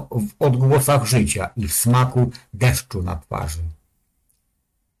 ziemio, w odgłosach życia i w smaku deszczu na twarzy.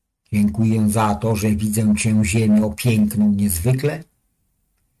 Dziękuję za to, że widzę Cię, ziemio, piękną niezwykle.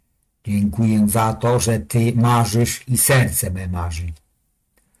 Dziękuję za to, że Ty marzysz i serce me marzy.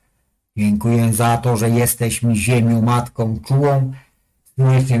 Dziękuję za to, że jesteś mi, ziemią, matką czułą.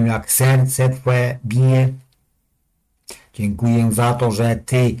 Słyszę, jak serce Twe bije. Dziękuję za to, że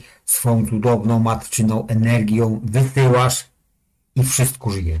Ty swą cudowną matczyną energią wysyłasz i wszystko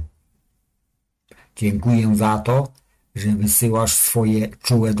żyje. Dziękuję za to, że wysyłasz swoje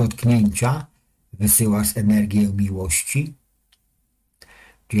czułe dotknięcia, wysyłasz energię miłości.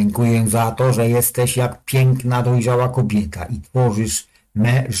 Dziękuję za to, że jesteś jak piękna, dojrzała kobieta i tworzysz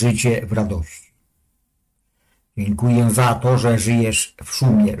me życie w radości. Dziękuję za to, że żyjesz w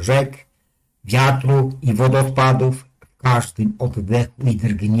szumie rzek, wiatru i wodospadów, w każdym oddechu i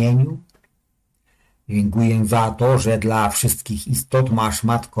drgnieniu. Dziękuję za to, że dla wszystkich istot masz,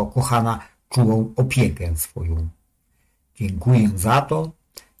 Matko kochana, czułą opiekę swoją. Dziękuję za to,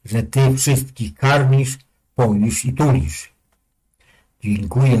 że Ty wszystkich karmisz, poisz i tulisz.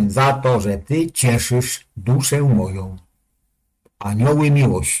 Dziękuję za to, że Ty cieszysz duszę moją. Anioły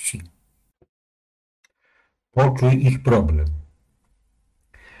miłości. Poczuj ich problem.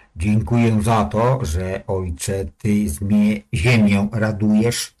 Dziękuję za to, że Ojcze, Ty z mnie ziemię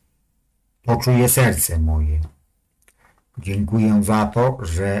radujesz. Poczuję serce moje. Dziękuję za to,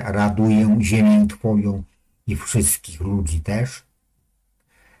 że raduję ziemię Twoją i wszystkich ludzi też.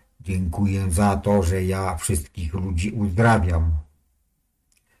 Dziękuję za to, że ja wszystkich ludzi uzdrawiam.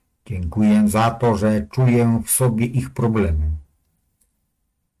 Dziękuję za to, że czuję w sobie ich problemy.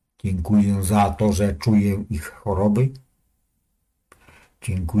 Dziękuję za to, że czuję ich choroby.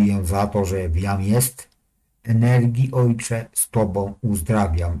 Dziękuję za to, że wiam jest energii, Ojcze, z Tobą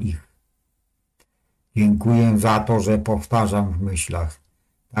uzdrawiam ich. Dziękuję za to, że powtarzam w myślach.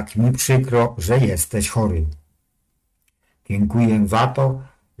 Tak mi przykro, że jesteś chory. Dziękuję za to,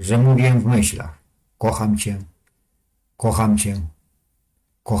 że mówię w myślach. Kocham Cię, kocham Cię,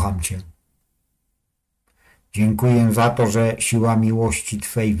 kocham Cię. Dziękuję za to, że siła miłości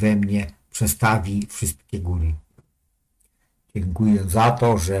Twej we mnie przestawi wszystkie góry. Dziękuję za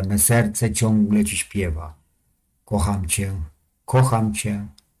to, że me serce ciągle Ci śpiewa. Kocham Cię, kocham Cię,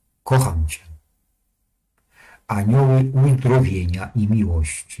 kocham Cię. Anioły uzdrowienia i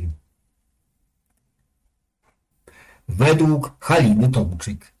miłości. według Haliny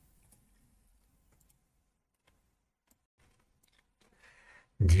Tomczyk.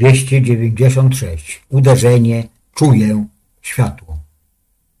 296. Uderzenie, czuję światło.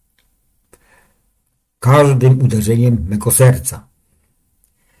 Każdym uderzeniem mego serca.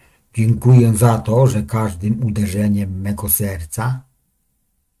 Dziękuję za to, że każdym uderzeniem mego serca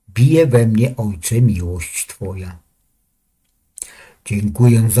bije we mnie, Ojcze, miłość Twoja.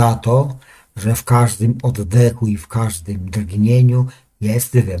 Dziękuję za to, że w każdym oddechu i w każdym drgnieniu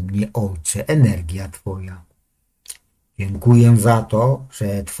jest we mnie, Ojcze, energia Twoja. Dziękuję za to,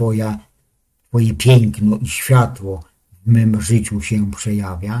 że Twoje piękno i światło w mym życiu się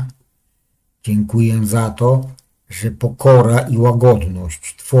przejawia. Dziękuję za to, że pokora i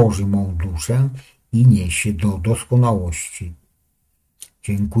łagodność tworzy mą duszę i niesie do doskonałości.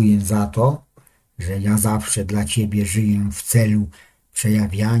 Dziękuję za to, że ja zawsze dla Ciebie żyję w celu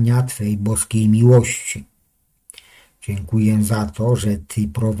przejawiania Twej boskiej miłości. Dziękuję za to, że Ty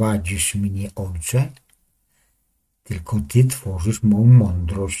prowadzisz mnie, Ojcze. Tylko Ty tworzysz mą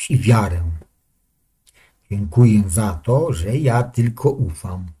mądrość i wiarę. Dziękuję za to, że ja tylko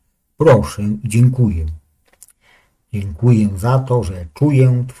ufam. Proszę i dziękuję. Dziękuję za to, że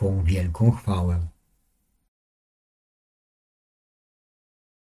czuję Twą wielką chwałę.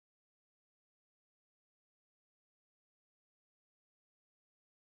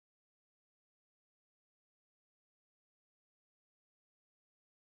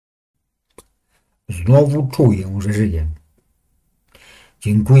 Znowu czuję, że żyję.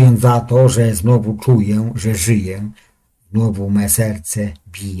 Dziękuję za to, że znowu czuję, że żyję. Znowu me serce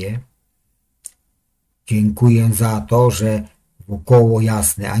bije. Dziękuję za to, że wokoło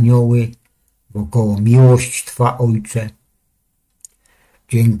jasne anioły, wokoło miłość Twa, Ojcze.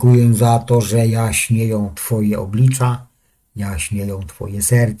 Dziękuję za to, że jaśnieją Twoje oblicza, jaśnieją Twoje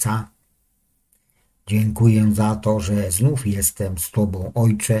serca. Dziękuję za to, że znów jestem z Tobą,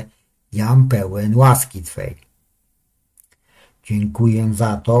 Ojcze, jam pełen łaski Twej. Dziękuję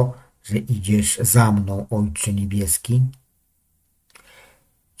za to, że idziesz za mną, Ojcze Niebieski.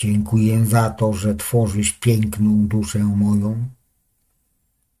 Dziękuję za to, że tworzysz piękną duszę moją.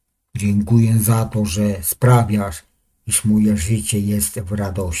 Dziękuję za to, że sprawiasz, iż moje życie jest w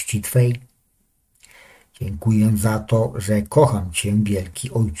radości Twej. Dziękuję za to, że kocham Cię,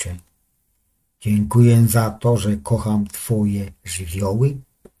 wielki Ojcze. Dziękuję za to, że kocham Twoje żywioły.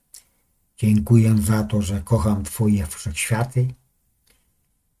 Dziękuję za to, że kocham Twoje wszechświaty.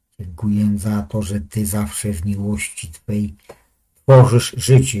 Dziękuję za to, że Ty zawsze w miłości Twej tworzysz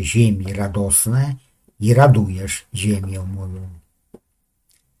życie ziemi radosne i radujesz ziemię moją.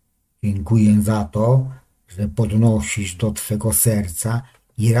 Dziękuję za to, że podnosisz do Twego serca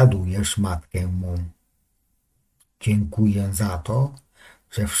i radujesz Matkę mą. Dziękuję za to,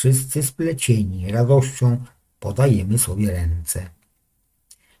 że wszyscy splecieni radością podajemy sobie ręce.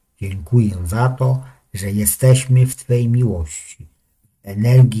 Dziękuję za to, że jesteśmy w Twej miłości,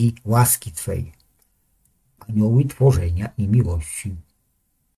 energii łaski Twej, anioły tworzenia i miłości.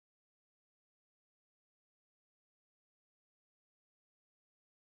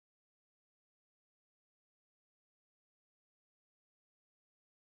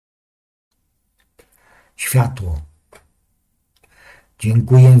 Światło.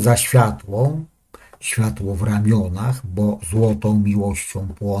 Dziękuję za światło, światło w ramionach, bo złotą miłością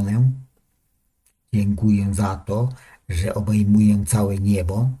płonę. Dziękuję za to, że obejmuję całe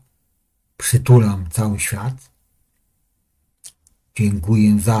niebo, przytulam cały świat.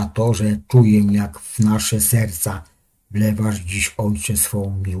 Dziękuję za to, że czuję, jak w nasze serca wlewasz dziś, Ojcze,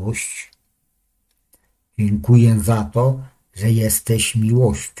 swą miłość. Dziękuję za to, że jesteś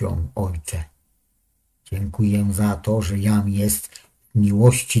miłością, Ojcze. Dziękuję za to, że jam jest w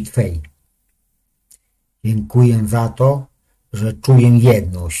miłości Twej. Dziękuję za to, że czuję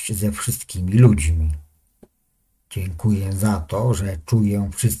jedność ze wszystkimi ludźmi. Dziękuję za to, że czuję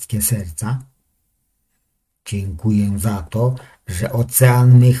wszystkie serca. Dziękuję za to, że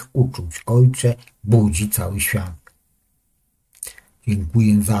ocean mych uczuć, Ojcze, budzi cały świat.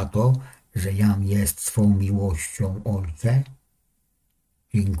 Dziękuję za to, że jam jest swą miłością, Ojcze.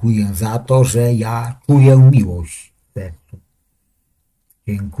 Dziękuję za to, że ja czuję miłość w sercu.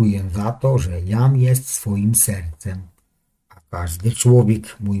 Dziękuję za to, że jam jest swoim sercem, a każdy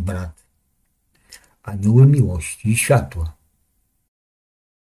człowiek mój brat. Anioły miłości i światła.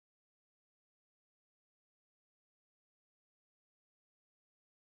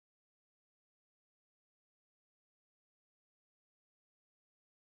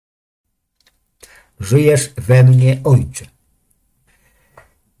 Żyjesz we mnie, Ojcze.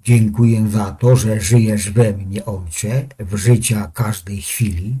 Dziękuję za to, że żyjesz we mnie, Ojcze, w życia każdej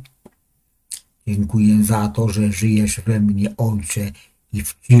chwili. Dziękuję za to, że żyjesz we mnie, Ojcze, i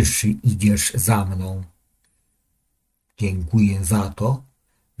w ciszy idziesz za mną. Dziękuję za to,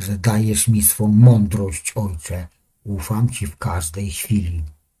 że dajesz mi swą mądrość, Ojcze. Ufam Ci w każdej chwili.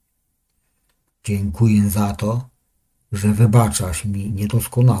 Dziękuję za to, że wybaczasz mi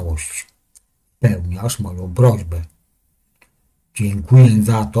niedoskonałość. Spełniasz moją prośbę. Dziękuję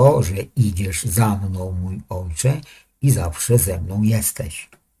za to, że idziesz za mną, mój Ojcze, i zawsze ze mną jesteś.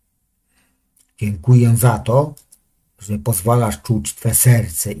 Dziękuję za to, że pozwalasz czuć Twe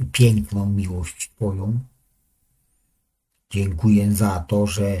serce i piękną miłość Twoją. Dziękuję za to,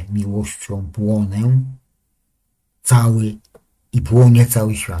 że miłością płonę i płonie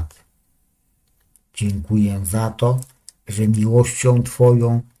cały świat. Dziękuję za to, że miłością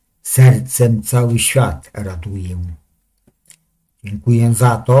Twoją sercem cały świat raduję. Dziękuję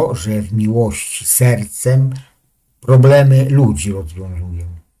za to, że w miłości sercem problemy ludzi rozwiązuję.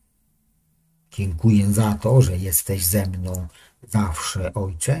 Dziękuję za to, że jesteś ze mną zawsze,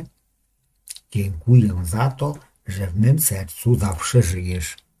 Ojcze. Dziękuję za to, że w mym sercu zawsze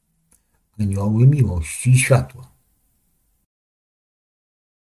żyjesz. Anioły miłości i światła.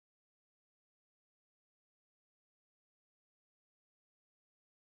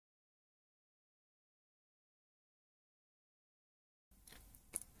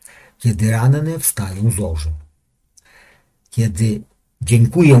 Kiedy ranne wstają zorze.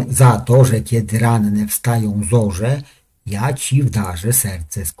 Dziękuję za to, że kiedy ranne wstają zorze, ja Ci w darze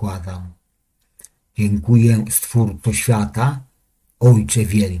serce składam. Dziękuję, Stwórco świata, Ojcze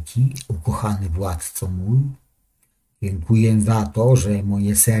wielki, ukochany Władco mój. Dziękuję za to, że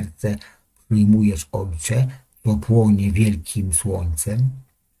moje serce przyjmujesz, Ojcze, to płonie wielkim słońcem.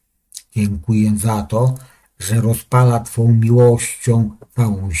 Dziękuję za to, że rozpala Twą miłością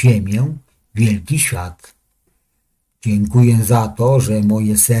całą ziemię, wielki świat. Dziękuję za to, że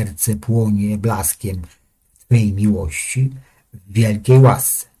moje serce płonie blaskiem Twej miłości w wielkiej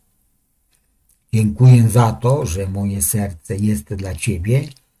łasce. Dziękuję za to, że moje serce jest dla Ciebie.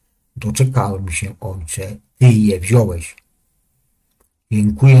 Doczekałem się, Ojcze, Ty je wziąłeś.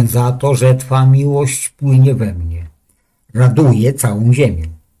 Dziękuję za to, że Twa miłość płynie we mnie. Raduje całą ziemię.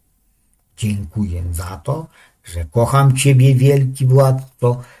 Dziękuję za to, że kocham Ciebie, wielki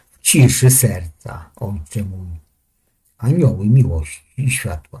Władco, w ciszy serca, Ojcze mój. Anioły miłości i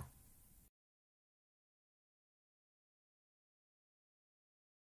światła.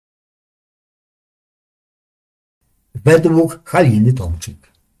 Według Haliny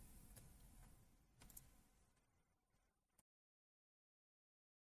Tomczyk.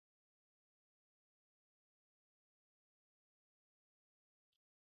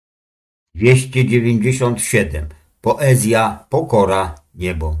 ...297. Poezja, pokora,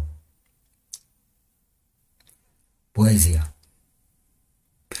 niebo. Poezja.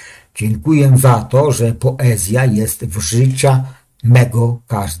 Dziękuję za to, że poezja jest w życia mego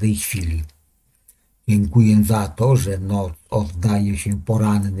każdej chwili. Dziękuję za to, że noc oddaje się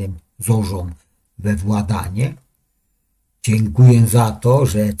porannym zorzom we władanie. Dziękuję za to,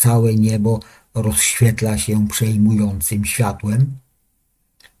 że całe niebo rozświetla się przejmującym światłem.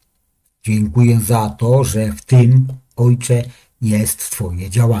 Dziękuję za to, że w tym, Ojcze, jest Twoje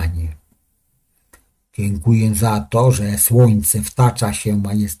działanie. Dziękuję za to, że słońce wtacza się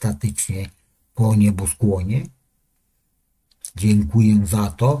majestatycznie po nieboskłonie. Dziękuję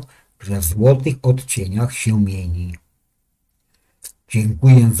za to, że w złotych odcieniach się mieni.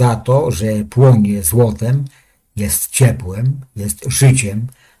 Dziękuję za to, że płonie złotem, jest ciepłem, jest życiem,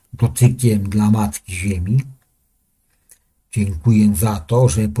 dotykiem dla Matki Ziemi. Dziękuję za to,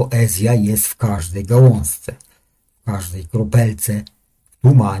 że poezja jest w każdej gałązce, w każdej kropelce, w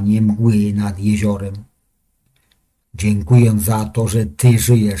tumanie mgły nad jeziorem. Dziękuję za to, że Ty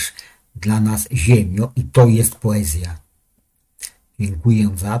żyjesz dla nas ziemio i to jest poezja. Dziękuję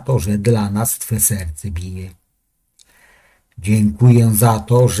za to, że dla nas Twe serce bije. Dziękuję za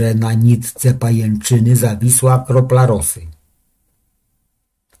to, że na nitce pajęczyny zawisła kropla rosy.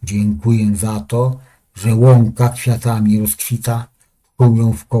 Dziękuję za to, że łąka kwiatami rozkwita,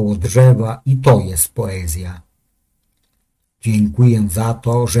 szumią wkoło drzewa i to jest poezja. Dziękuję za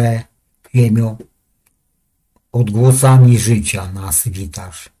to, że ziemio odgłosami życia nas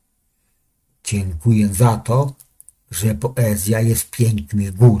witasz. Dziękuję za to, że poezja jest w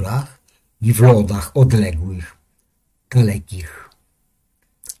pięknych górach i w lodach odległych, dalekich.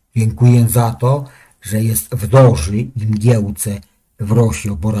 Dziękuję za to, że jest w doży i mgiełce w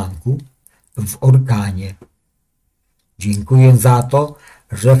rosie o poranku, w orkanie. Dziękuję za to,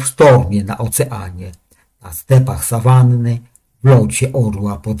 że w sztormie na oceanie, na stepach sawanny, w locie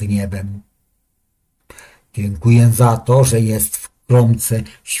orła pod niebem. Dziękuję za to, że jest w kromce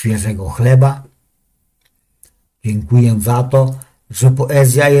świeżego chleba, Dziękuję za to, że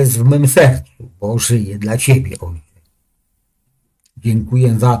poezja jest w mym sercu, bo żyję dla Ciebie, Ojcze.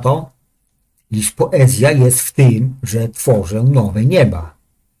 Dziękuję za to, iż poezja jest w tym, że tworzę nowe nieba.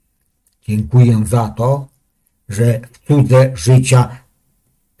 Dziękuję za to, że w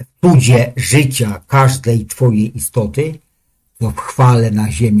cudzie życia każdej Twojej istoty, co w chwale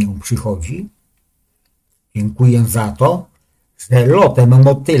na ziemię przychodzi. Dziękuję za to, że lotem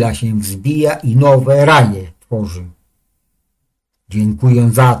motyla się wzbija i nowe raje tworzy.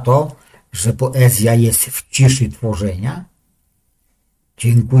 Dziękuję za to, że poezja jest w ciszy tworzenia.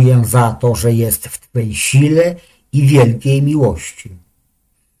 Dziękuję za to, że jest w Twej sile i wielkiej miłości.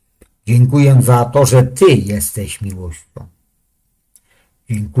 Dziękuję za to, że Ty jesteś miłością.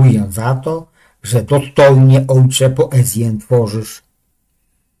 Dziękuję za to, że dostojnie, Ojcze, poezję tworzysz.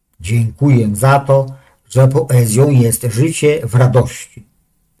 Dziękuję za to, że poezją jest życie w radości.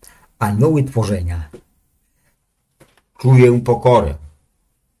 Anioły tworzenia. Czuję pokorę.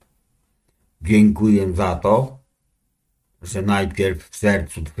 Dziękuję za to, że najpierw w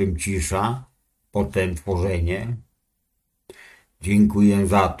sercu Twym cisza, potem tworzenie. Dziękuję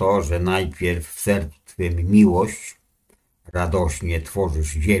za to, że najpierw w sercu Twym miłość, radośnie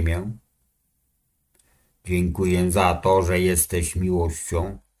tworzysz ziemię. Dziękuję za to, że jesteś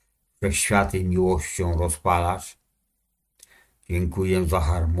miłością, wszechświaty miłością rozpalasz. Dziękuję za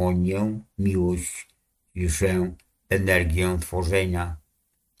harmonię, miłość, ciszę, energię tworzenia.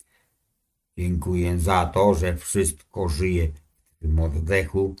 Dziękuję za to, że wszystko żyje w Twym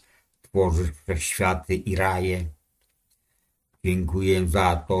oddechu, tworzysz wszechświaty i raje. Dziękuję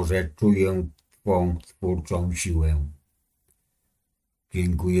za to, że czuję Twą twórczą siłę.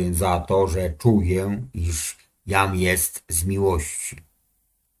 Dziękuję za to, że czuję, iż jam jest z miłości.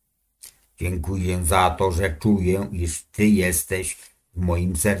 Dziękuję za to, że czuję, iż Ty jesteś w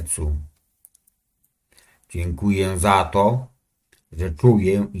moim sercu. Dziękuję za to, że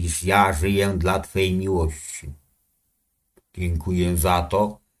czuję, iż ja żyję dla Twej miłości. Dziękuję za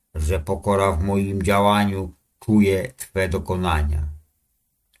to, że pokora w moim działaniu czuje Twe dokonania.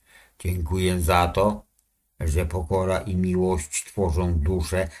 Dziękuję za to, że pokora i miłość tworzą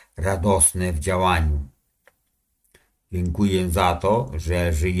dusze radosne w działaniu. Dziękuję za to,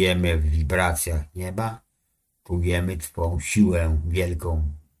 że żyjemy w wibracjach nieba, czujemy Twą siłę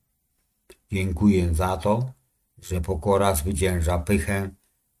wielką. Dziękuję za to, że pokora zwycięża pychę,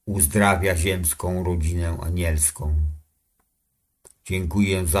 uzdrawia ziemską rodzinę anielską.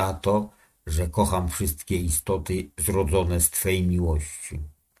 Dziękuję za to, że kocham wszystkie istoty zrodzone z Twej miłości.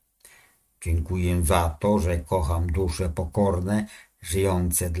 Dziękuję za to, że kocham dusze pokorne,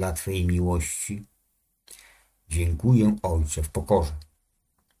 żyjące dla Twej miłości. Dziękuję, Ojcze, w pokorze.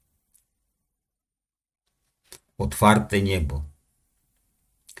 Otwarte niebo.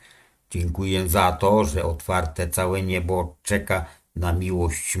 Dziękuję za to, że otwarte całe niebo czeka na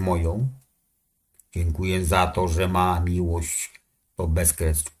miłość moją. Dziękuję za to, że ma miłość, to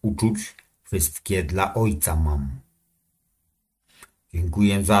bezkres uczuć, wszystkie dla Ojca mam.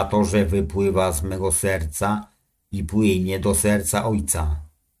 Dziękuję za to, że wypływa z mego serca i płynie do serca Ojca.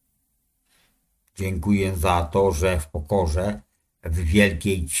 Dziękuję za to, że w pokorze, w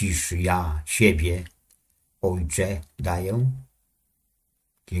wielkiej ciszy ja siebie, Ojcze, daję.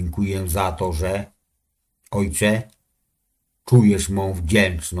 Dziękuję za to, że, Ojcze, czujesz mą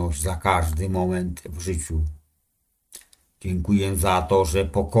wdzięczność za każdy moment w życiu. Dziękuję za to, że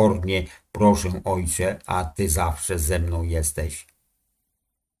pokornie proszę, Ojcze, a Ty zawsze ze mną jesteś.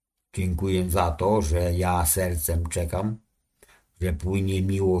 Dziękuję za to, że ja sercem czekam, że płynie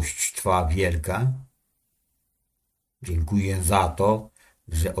miłość Twa wielka. Dziękuję za to,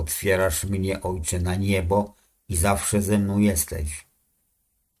 że otwierasz mnie, Ojcze, na niebo i zawsze ze mną jesteś.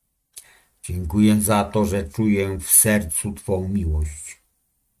 Dziękuję za to, że czuję w sercu Twą miłość.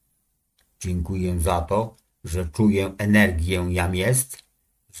 Dziękuję za to, że czuję energię jam jest,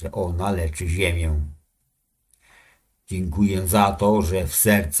 że ona leczy ziemię. Dziękuję za to, że w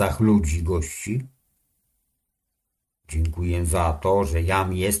sercach ludzi gości. Dziękuję za to, że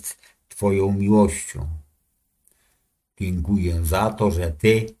jam jest Twoją miłością. Dziękuję za to, że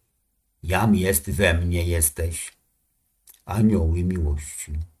Ty, jam jest we mnie jesteś. Anioły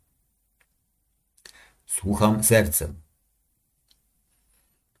miłości. Słucham sercem.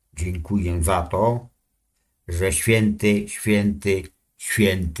 Dziękuję za to, że święty, święty,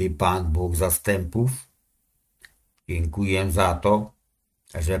 święty Pan Bóg zastępów. Dziękuję za to,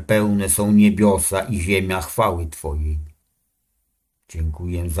 że pełne są niebiosa i ziemia chwały Twojej.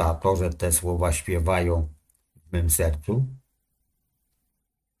 Dziękuję za to, że te słowa śpiewają w mym sercu.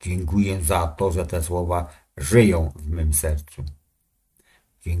 Dziękuję za to, że te słowa żyją w mym sercu.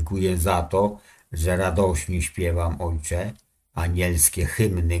 Dziękuję za to, że radośnie śpiewam, Ojcze, anielskie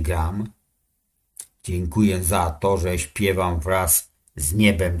hymny gram. Dziękuję za to, że śpiewam wraz z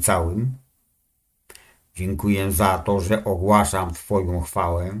niebem całym. Dziękuję za to, że ogłaszam Twoją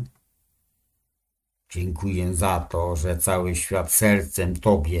chwałę. Dziękuję za to, że cały świat sercem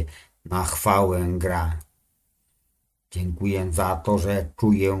Tobie na chwałę gra. Dziękuję za to, że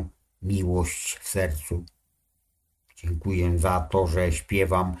czuję miłość w sercu. Dziękuję za to, że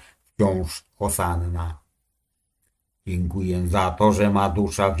śpiewam wciąż hosanna. Dziękuję za to, że ma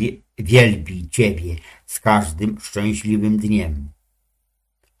dusza wielbi Ciebie z każdym szczęśliwym dniem.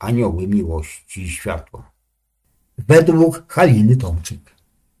 Anioły miłości i światła. Według Haliny Tomczyk.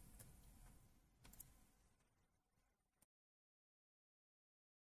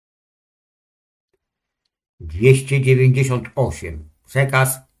 (298)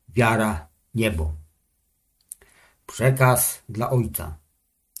 Przekaz, wiara, niebo. Przekaz dla Ojca.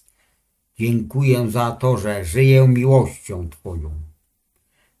 Dziękuję za to, że żyję miłością Twoją.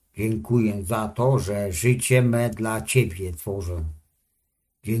 Dziękuję za to, że życie me dla Ciebie tworzę.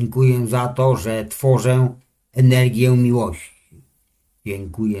 Dziękuję za to, że tworzę energię miłości.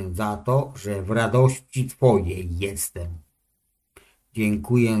 Dziękuję za to, że w radości Twojej jestem.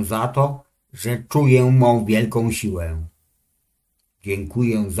 Dziękuję za to, że czuję mą wielką siłę.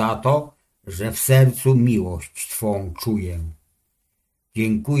 Dziękuję za to, że w sercu miłość Twą czuję.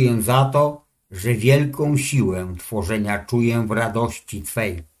 Dziękuję za to, że wielką siłę tworzenia czuję w radości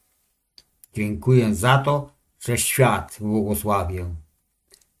Twej. Dziękuję za to, że świat błogosławię.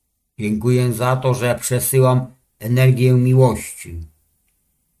 Dziękuję za to, że przesyłam energię miłości.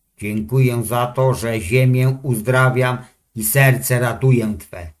 Dziękuję za to, że ziemię uzdrawiam i serce ratuję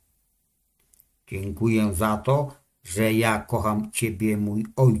Twe. Dziękuję za to, że ja kocham Ciebie, mój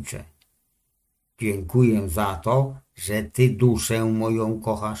Ojcze. Dziękuję za to, że Ty duszę moją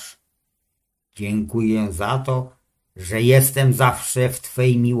kochasz. Dziękuję za to, że jestem zawsze w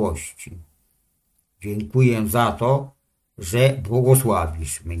Twej miłości. Dziękuję za to, że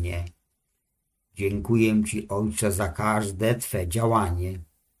błogosławisz mnie. Dziękuję Ci, Ojcze, za każde Twe działanie.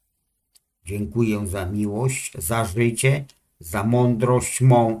 Dziękuję za miłość, za życie, za mądrość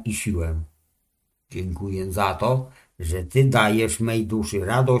mą i siłę. Dziękuję za to, że Ty dajesz mej duszy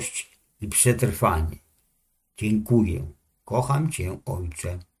radość i przetrwanie. Dziękuję. Kocham Cię,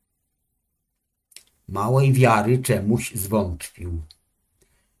 Ojcze. Małej wiary czemuś zwątpił.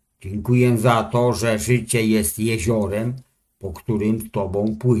 Dziękuję za to, że życie jest jeziorem, po którym z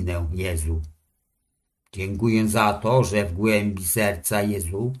Tobą płynę, Jezu. Dziękuję za to, że w głębi serca,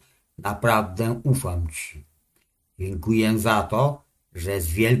 Jezu, naprawdę ufam Ci. Dziękuję za to, że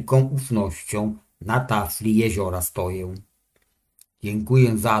z wielką ufnością na tafli jeziora stoję.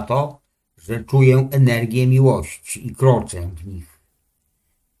 Dziękuję za to, że czuję energię miłości i kroczę w nich.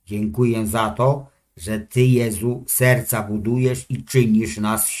 Dziękuję za to, że Ty, Jezu, serca budujesz i czynisz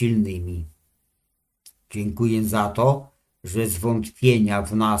nas silnymi. Dziękuję za to, że zwątpienia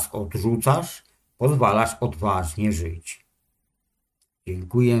w nas odrzucasz, pozwalasz odważnie żyć.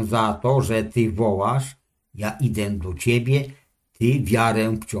 Dziękuję za to, że Ty wołasz, ja idę do Ciebie, Ty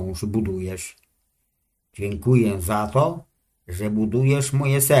wiarę wciąż budujesz. Dziękuję za to, że budujesz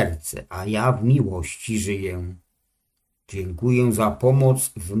moje serce, a ja w miłości żyję. Dziękuję za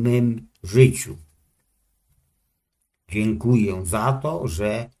pomoc w mym życiu. Dziękuję za to,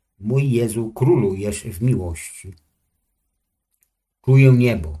 że mój Jezu królujesz w miłości. Czuję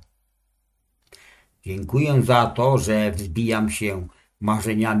niebo. Dziękuję za to, że wzbijam się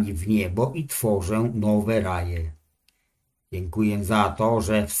marzeniami w niebo i tworzę nowe raje. Dziękuję za to,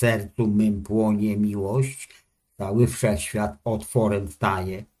 że w sercu mym płonie miłość, cały wszechświat otworem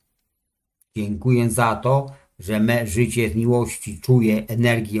staje. Dziękuję za to, że me życie w miłości czuje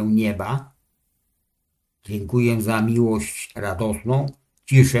energię nieba. Dziękuję za miłość radosną,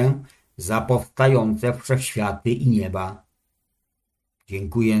 ciszę, za powstające wszechświaty i nieba.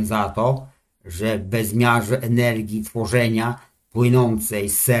 Dziękuję za to, że w bezmiarze energii tworzenia płynącej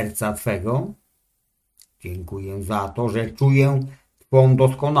z serca Twego. Dziękuję za to, że czuję Twą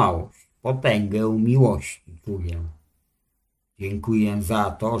doskonałość, potęgę miłości czuję. Dziękuję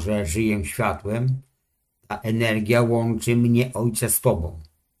za to, że żyję światłem. Ta energia łączy mnie, Ojcze, z Tobą.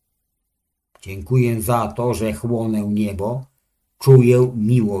 Dziękuję za to, że chłonę niebo, czuję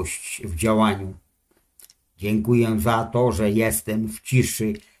miłość w działaniu. Dziękuję za to, że jestem w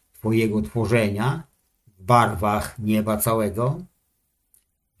ciszy Twojego tworzenia, w barwach nieba całego.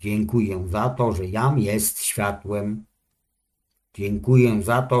 Dziękuję za to, że jam jest światłem. Dziękuję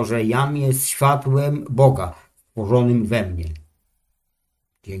za to, że jam jest światłem Boga stworzonym we mnie.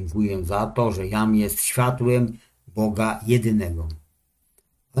 Dziękuję za to, że jam jest światłem Boga jedynego.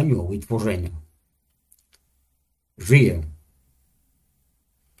 Anioły tworzenia. żyję.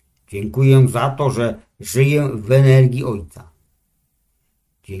 Dziękuję za to, że żyję w energii Ojca.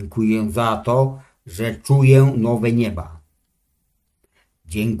 Dziękuję za to, że czuję nowe nieba.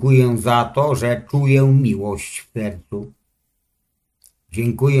 Dziękuję za to, że czuję miłość w sercu.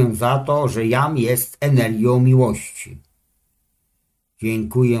 Dziękuję za to, że jam jest energią miłości.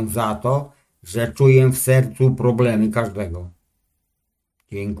 Dziękuję za to, że czuję w sercu problemy każdego.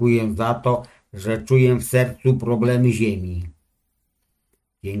 Dziękuję za to, że czuję w sercu problemy ziemi.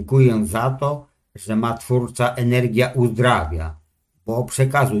 Dziękuję za to, że ma Twórca energia uzdrawia, bo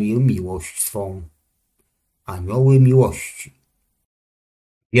przekazuje miłość swą. Anioły miłości.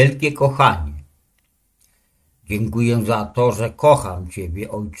 Wielkie kochanie. Dziękuję za to, że kocham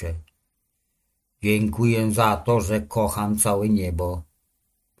Ciebie, Ojcze. Dziękuję za to, że kocham całe niebo.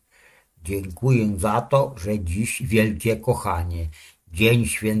 Dziękuję za to, że dziś wielkie kochanie, Dzień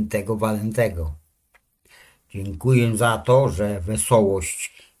Świętego Walentego. Dziękuję za to, że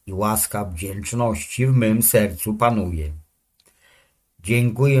wesołość i łaska wdzięczności w mym sercu panuje.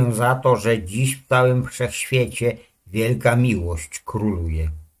 Dziękuję za to, że dziś w całym wszechświecie wielka miłość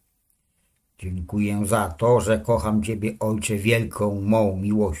króluje. Dziękuję za to, że kocham Ciebie, Ojcze, wielką mą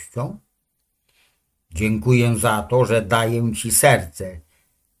miłością. Dziękuję za to, że daję Ci serce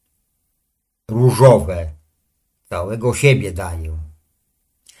różowe, całego siebie daję.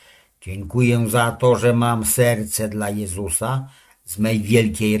 Dziękuję za to, że mam serce dla Jezusa z mej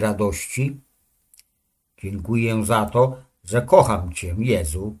wielkiej radości. Dziękuję za to, że kocham Cię,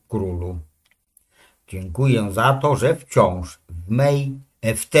 Jezu, Królu. Dziękuję za to, że wciąż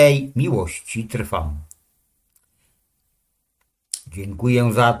w tej miłości trwam.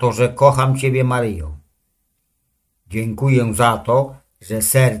 Dziękuję za to, że kocham Ciebie, Maryjo. Dziękuję za to, że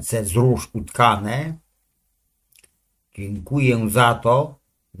serce z róż utkane. Dziękuję za to,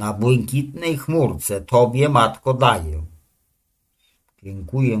 na błękitnej chmurce Tobie, Matko, daję.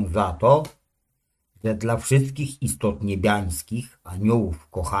 Dziękuję za to, że dla wszystkich istot niebiańskich, aniołów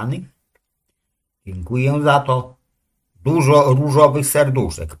kochanych, dziękuję za to, dużo różowych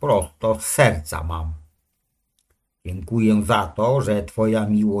serduszek prosto z serca mam. Dziękuję za to, że Twoja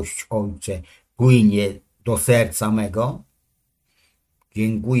miłość, Ojcze, płynie do serca mego.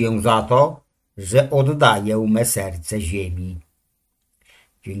 Dziękuję za to, że oddaję me serce ziemi.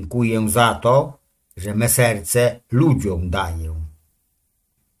 Dziękuję za to, że me serce ludziom daję.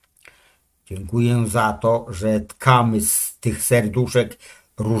 Dziękuję za to, że tkamy z tych serduszek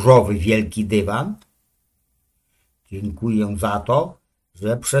różowy wielki dywan. Dziękuję za to,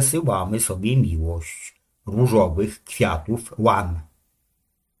 że przesyłamy sobie miłość różowych kwiatów łan.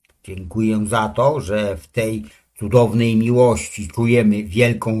 Dziękuję za to, że w tej cudownej miłości czujemy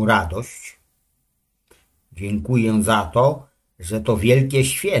wielką radość. Dziękuję za to, że to wielkie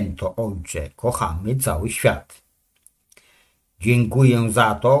święto, Ojcze, kochamy cały świat. Dziękuję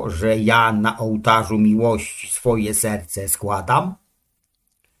za to, że ja na ołtarzu miłości swoje serce składam.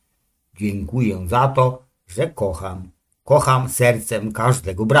 Dziękuję za to, że kocham sercem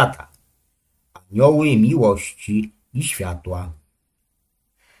każdego brata. Anioły miłości i światła.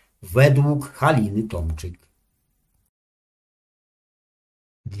 Według Haliny Tomczyk.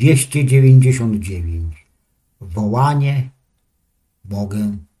 299. Wołanie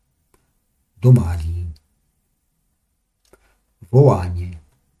mogę do Marii. Wołanie.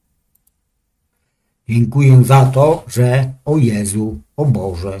 Dziękuję za to, że o Jezu, o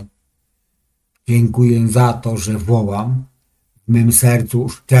Boże. Dziękuję za to, że wołam. W mym sercu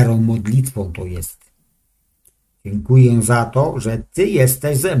szczerą modlitwą to jest. Dziękuję za to, że Ty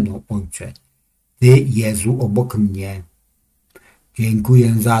jesteś ze mną, Ojcze. Ty, Jezu, obok mnie.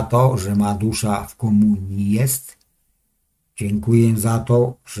 Dziękuję za to, że ma dusza w komunii jest. Dziękuję za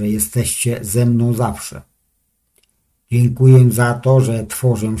to, że jesteście ze mną zawsze. Dziękuję za to, że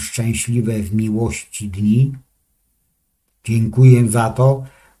tworzę szczęśliwe w miłości dni. Dziękuję za to,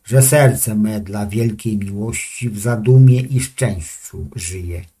 że serce me dla wielkiej miłości w zadumie i szczęściu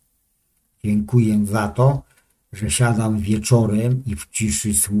żyje. Dziękuję za to, że siadam wieczorem i w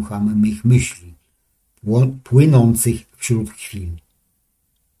ciszy słucham mych myśli, płynących wśród chwil.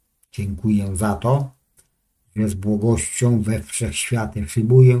 Dziękuję za to, że z błogością we wszechświaty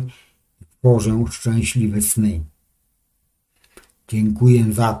szybuję i tworzę szczęśliwe sny.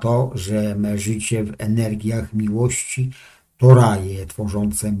 Dziękuję za to, że me życie w energiach miłości to raje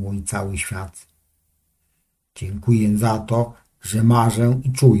tworzące mój cały świat. Dziękuję za to, że marzę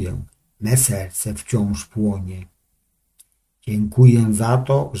i czuję, me serce wciąż płonie. Dziękuję za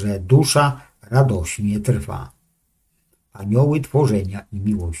to, że dusza radośnie trwa. Anioły tworzenia i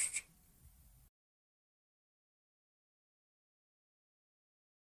miłości.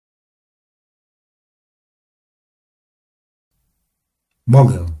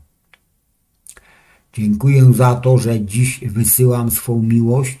 Mogę. Dziękuję za to, że dziś wysyłam swą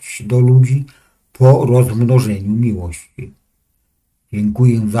miłość do ludzi po rozmnożeniu miłości.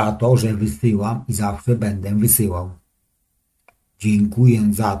 Dziękuję za to, że wysyłam i zawsze będę wysyłał.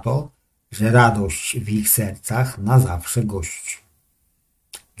 Dziękuję za to, że radość w ich sercach na zawsze gości.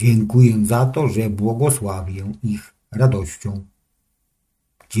 Dziękuję za to, że błogosławię ich radością.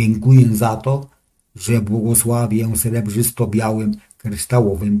 Dziękuję za to, że błogosławię srebrzysto-białym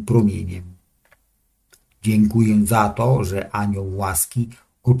kryształowym promieniem. Dziękuję za to, że anioł łaski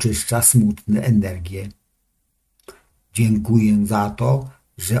oczyszcza smutne energie. Dziękuję za to,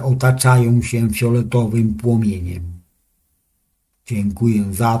 że otaczają się fioletowym płomieniem.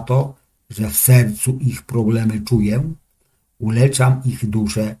 Dziękuję za to, że w sercu ich problemy czuję, uleczam ich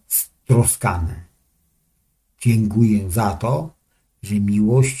dusze stroskane. Dziękuję za to, że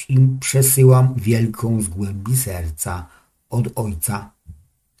miłość im przesyłam wielką z głębi serca od Ojca.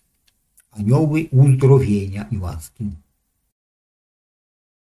 Anioły uzdrowienia i łaski.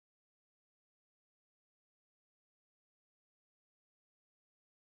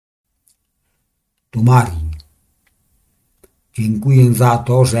 Do Marii. Dziękuję za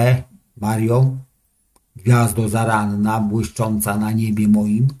to, że, Mario, gwiazdo zaranna, błyszcząca na niebie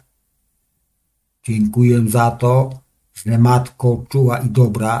moim, dziękuję za to, że Matko czuła i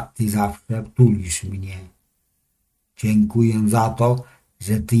dobra, Ty zawsze tulisz mnie. Dziękuję za to,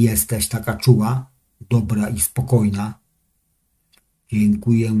 że Ty jesteś taka czuła, dobra i spokojna.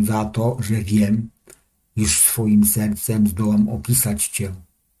 Dziękuję za to, że wiem, iż swoim sercem zdołam opisać Cię.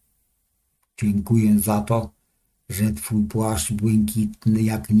 Dziękuję za to, że Twój płaszcz błękitny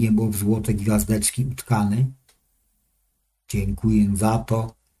jak niebo w złote gwiazdeczki utkany. Dziękuję za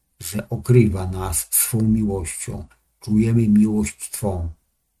to, że okrywa nas swą miłością. Czujemy miłość Twą.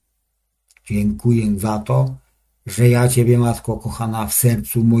 Dziękuję za to, że ja Ciebie, Matko kochana, w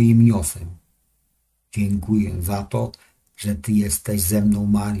sercu moim niosę. Dziękuję za to, że Ty jesteś ze mną,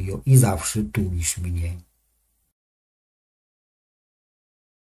 Mario, i zawsze tulisz mnie.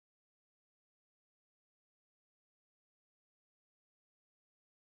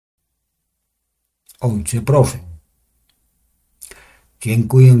 Ojcze, proszę.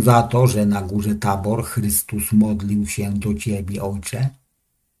 Dziękuję za to, że na górze Tabor Chrystus modlił się do Ciebie, Ojcze.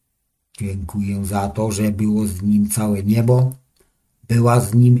 Dziękuję za to, że było z Nim całe niebo, była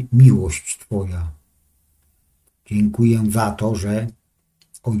z Nim miłość Twoja. Dziękuję za to, że,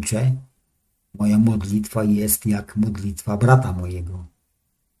 Ojcze, moja modlitwa jest jak modlitwa brata mojego.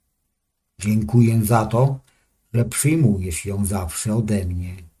 Dziękuję za to, że przyjmujesz ją zawsze ode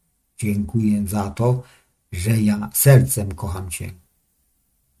mnie. Dziękuję za to, że ja sercem kocham Cię.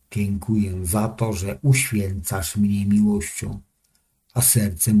 Dziękuję za to, że uświęcasz mnie miłością, a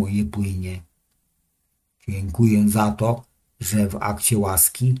serce moje płynie. Dziękuję za to, że w akcie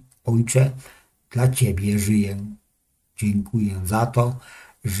łaski, Ojcze, dla Ciebie żyję. Dziękuję za to,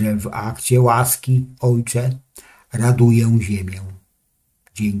 że w akcie łaski, Ojcze, raduję ziemię.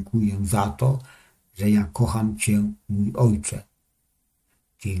 Dziękuję za to, że ja kocham Cię, mój Ojcze.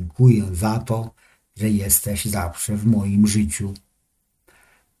 Dziękuję za to, że jesteś zawsze w moim życiu.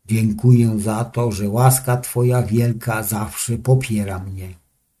 Dziękuję za to, że łaska Twoja wielka zawsze popiera mnie.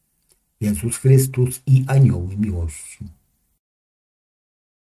 Jezus Chrystus i anioły miłości.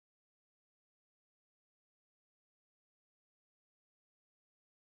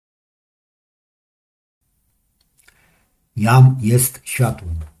 Jam jest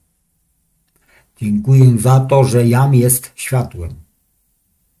światłem. Dziękuję za to, że Jam jest światłem.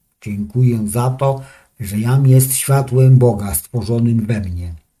 Dziękuję za to, że Jam jest światłem Boga stworzonym we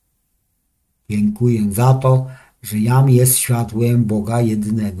mnie. Dziękuję za to, że Jam jest światłem Boga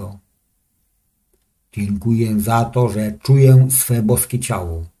jednego. Dziękuję za to, że czuję swe boskie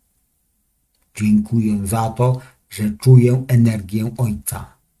ciało. Dziękuję za to, że czuję energię Ojca.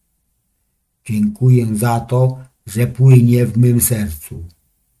 Dziękuję za to, że płynie w mym sercu.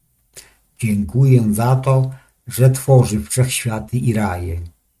 Dziękuję za to, że tworzy wszechświaty i raje.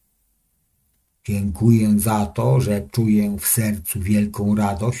 Dziękuję za to, że czuję w sercu wielką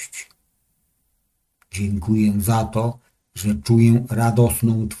radość. Dziękuję za to, że czuję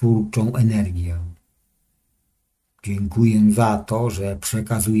radosną, twórczą energię. Dziękuję za to, że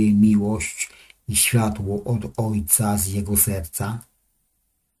przekazuję miłość i światło od Ojca z Jego serca.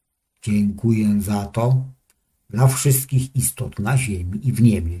 Dziękuję za to dla wszystkich istot na ziemi i w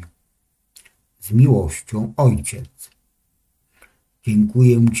niebie. Z miłością, Ojciec.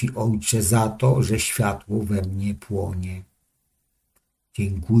 Dziękuję Ci, Ojcze, za to, że światło we mnie płonie.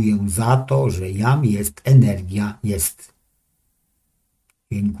 Dziękuję za to, że Jam jest, energia jest.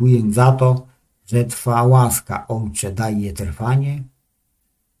 Dziękuję za to, że Twa łaska, Ojcze, daje trwanie.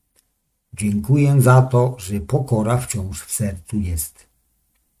 Dziękuję za to, że pokora wciąż w sercu jest.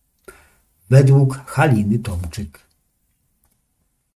 Według Haliny Tomczyk.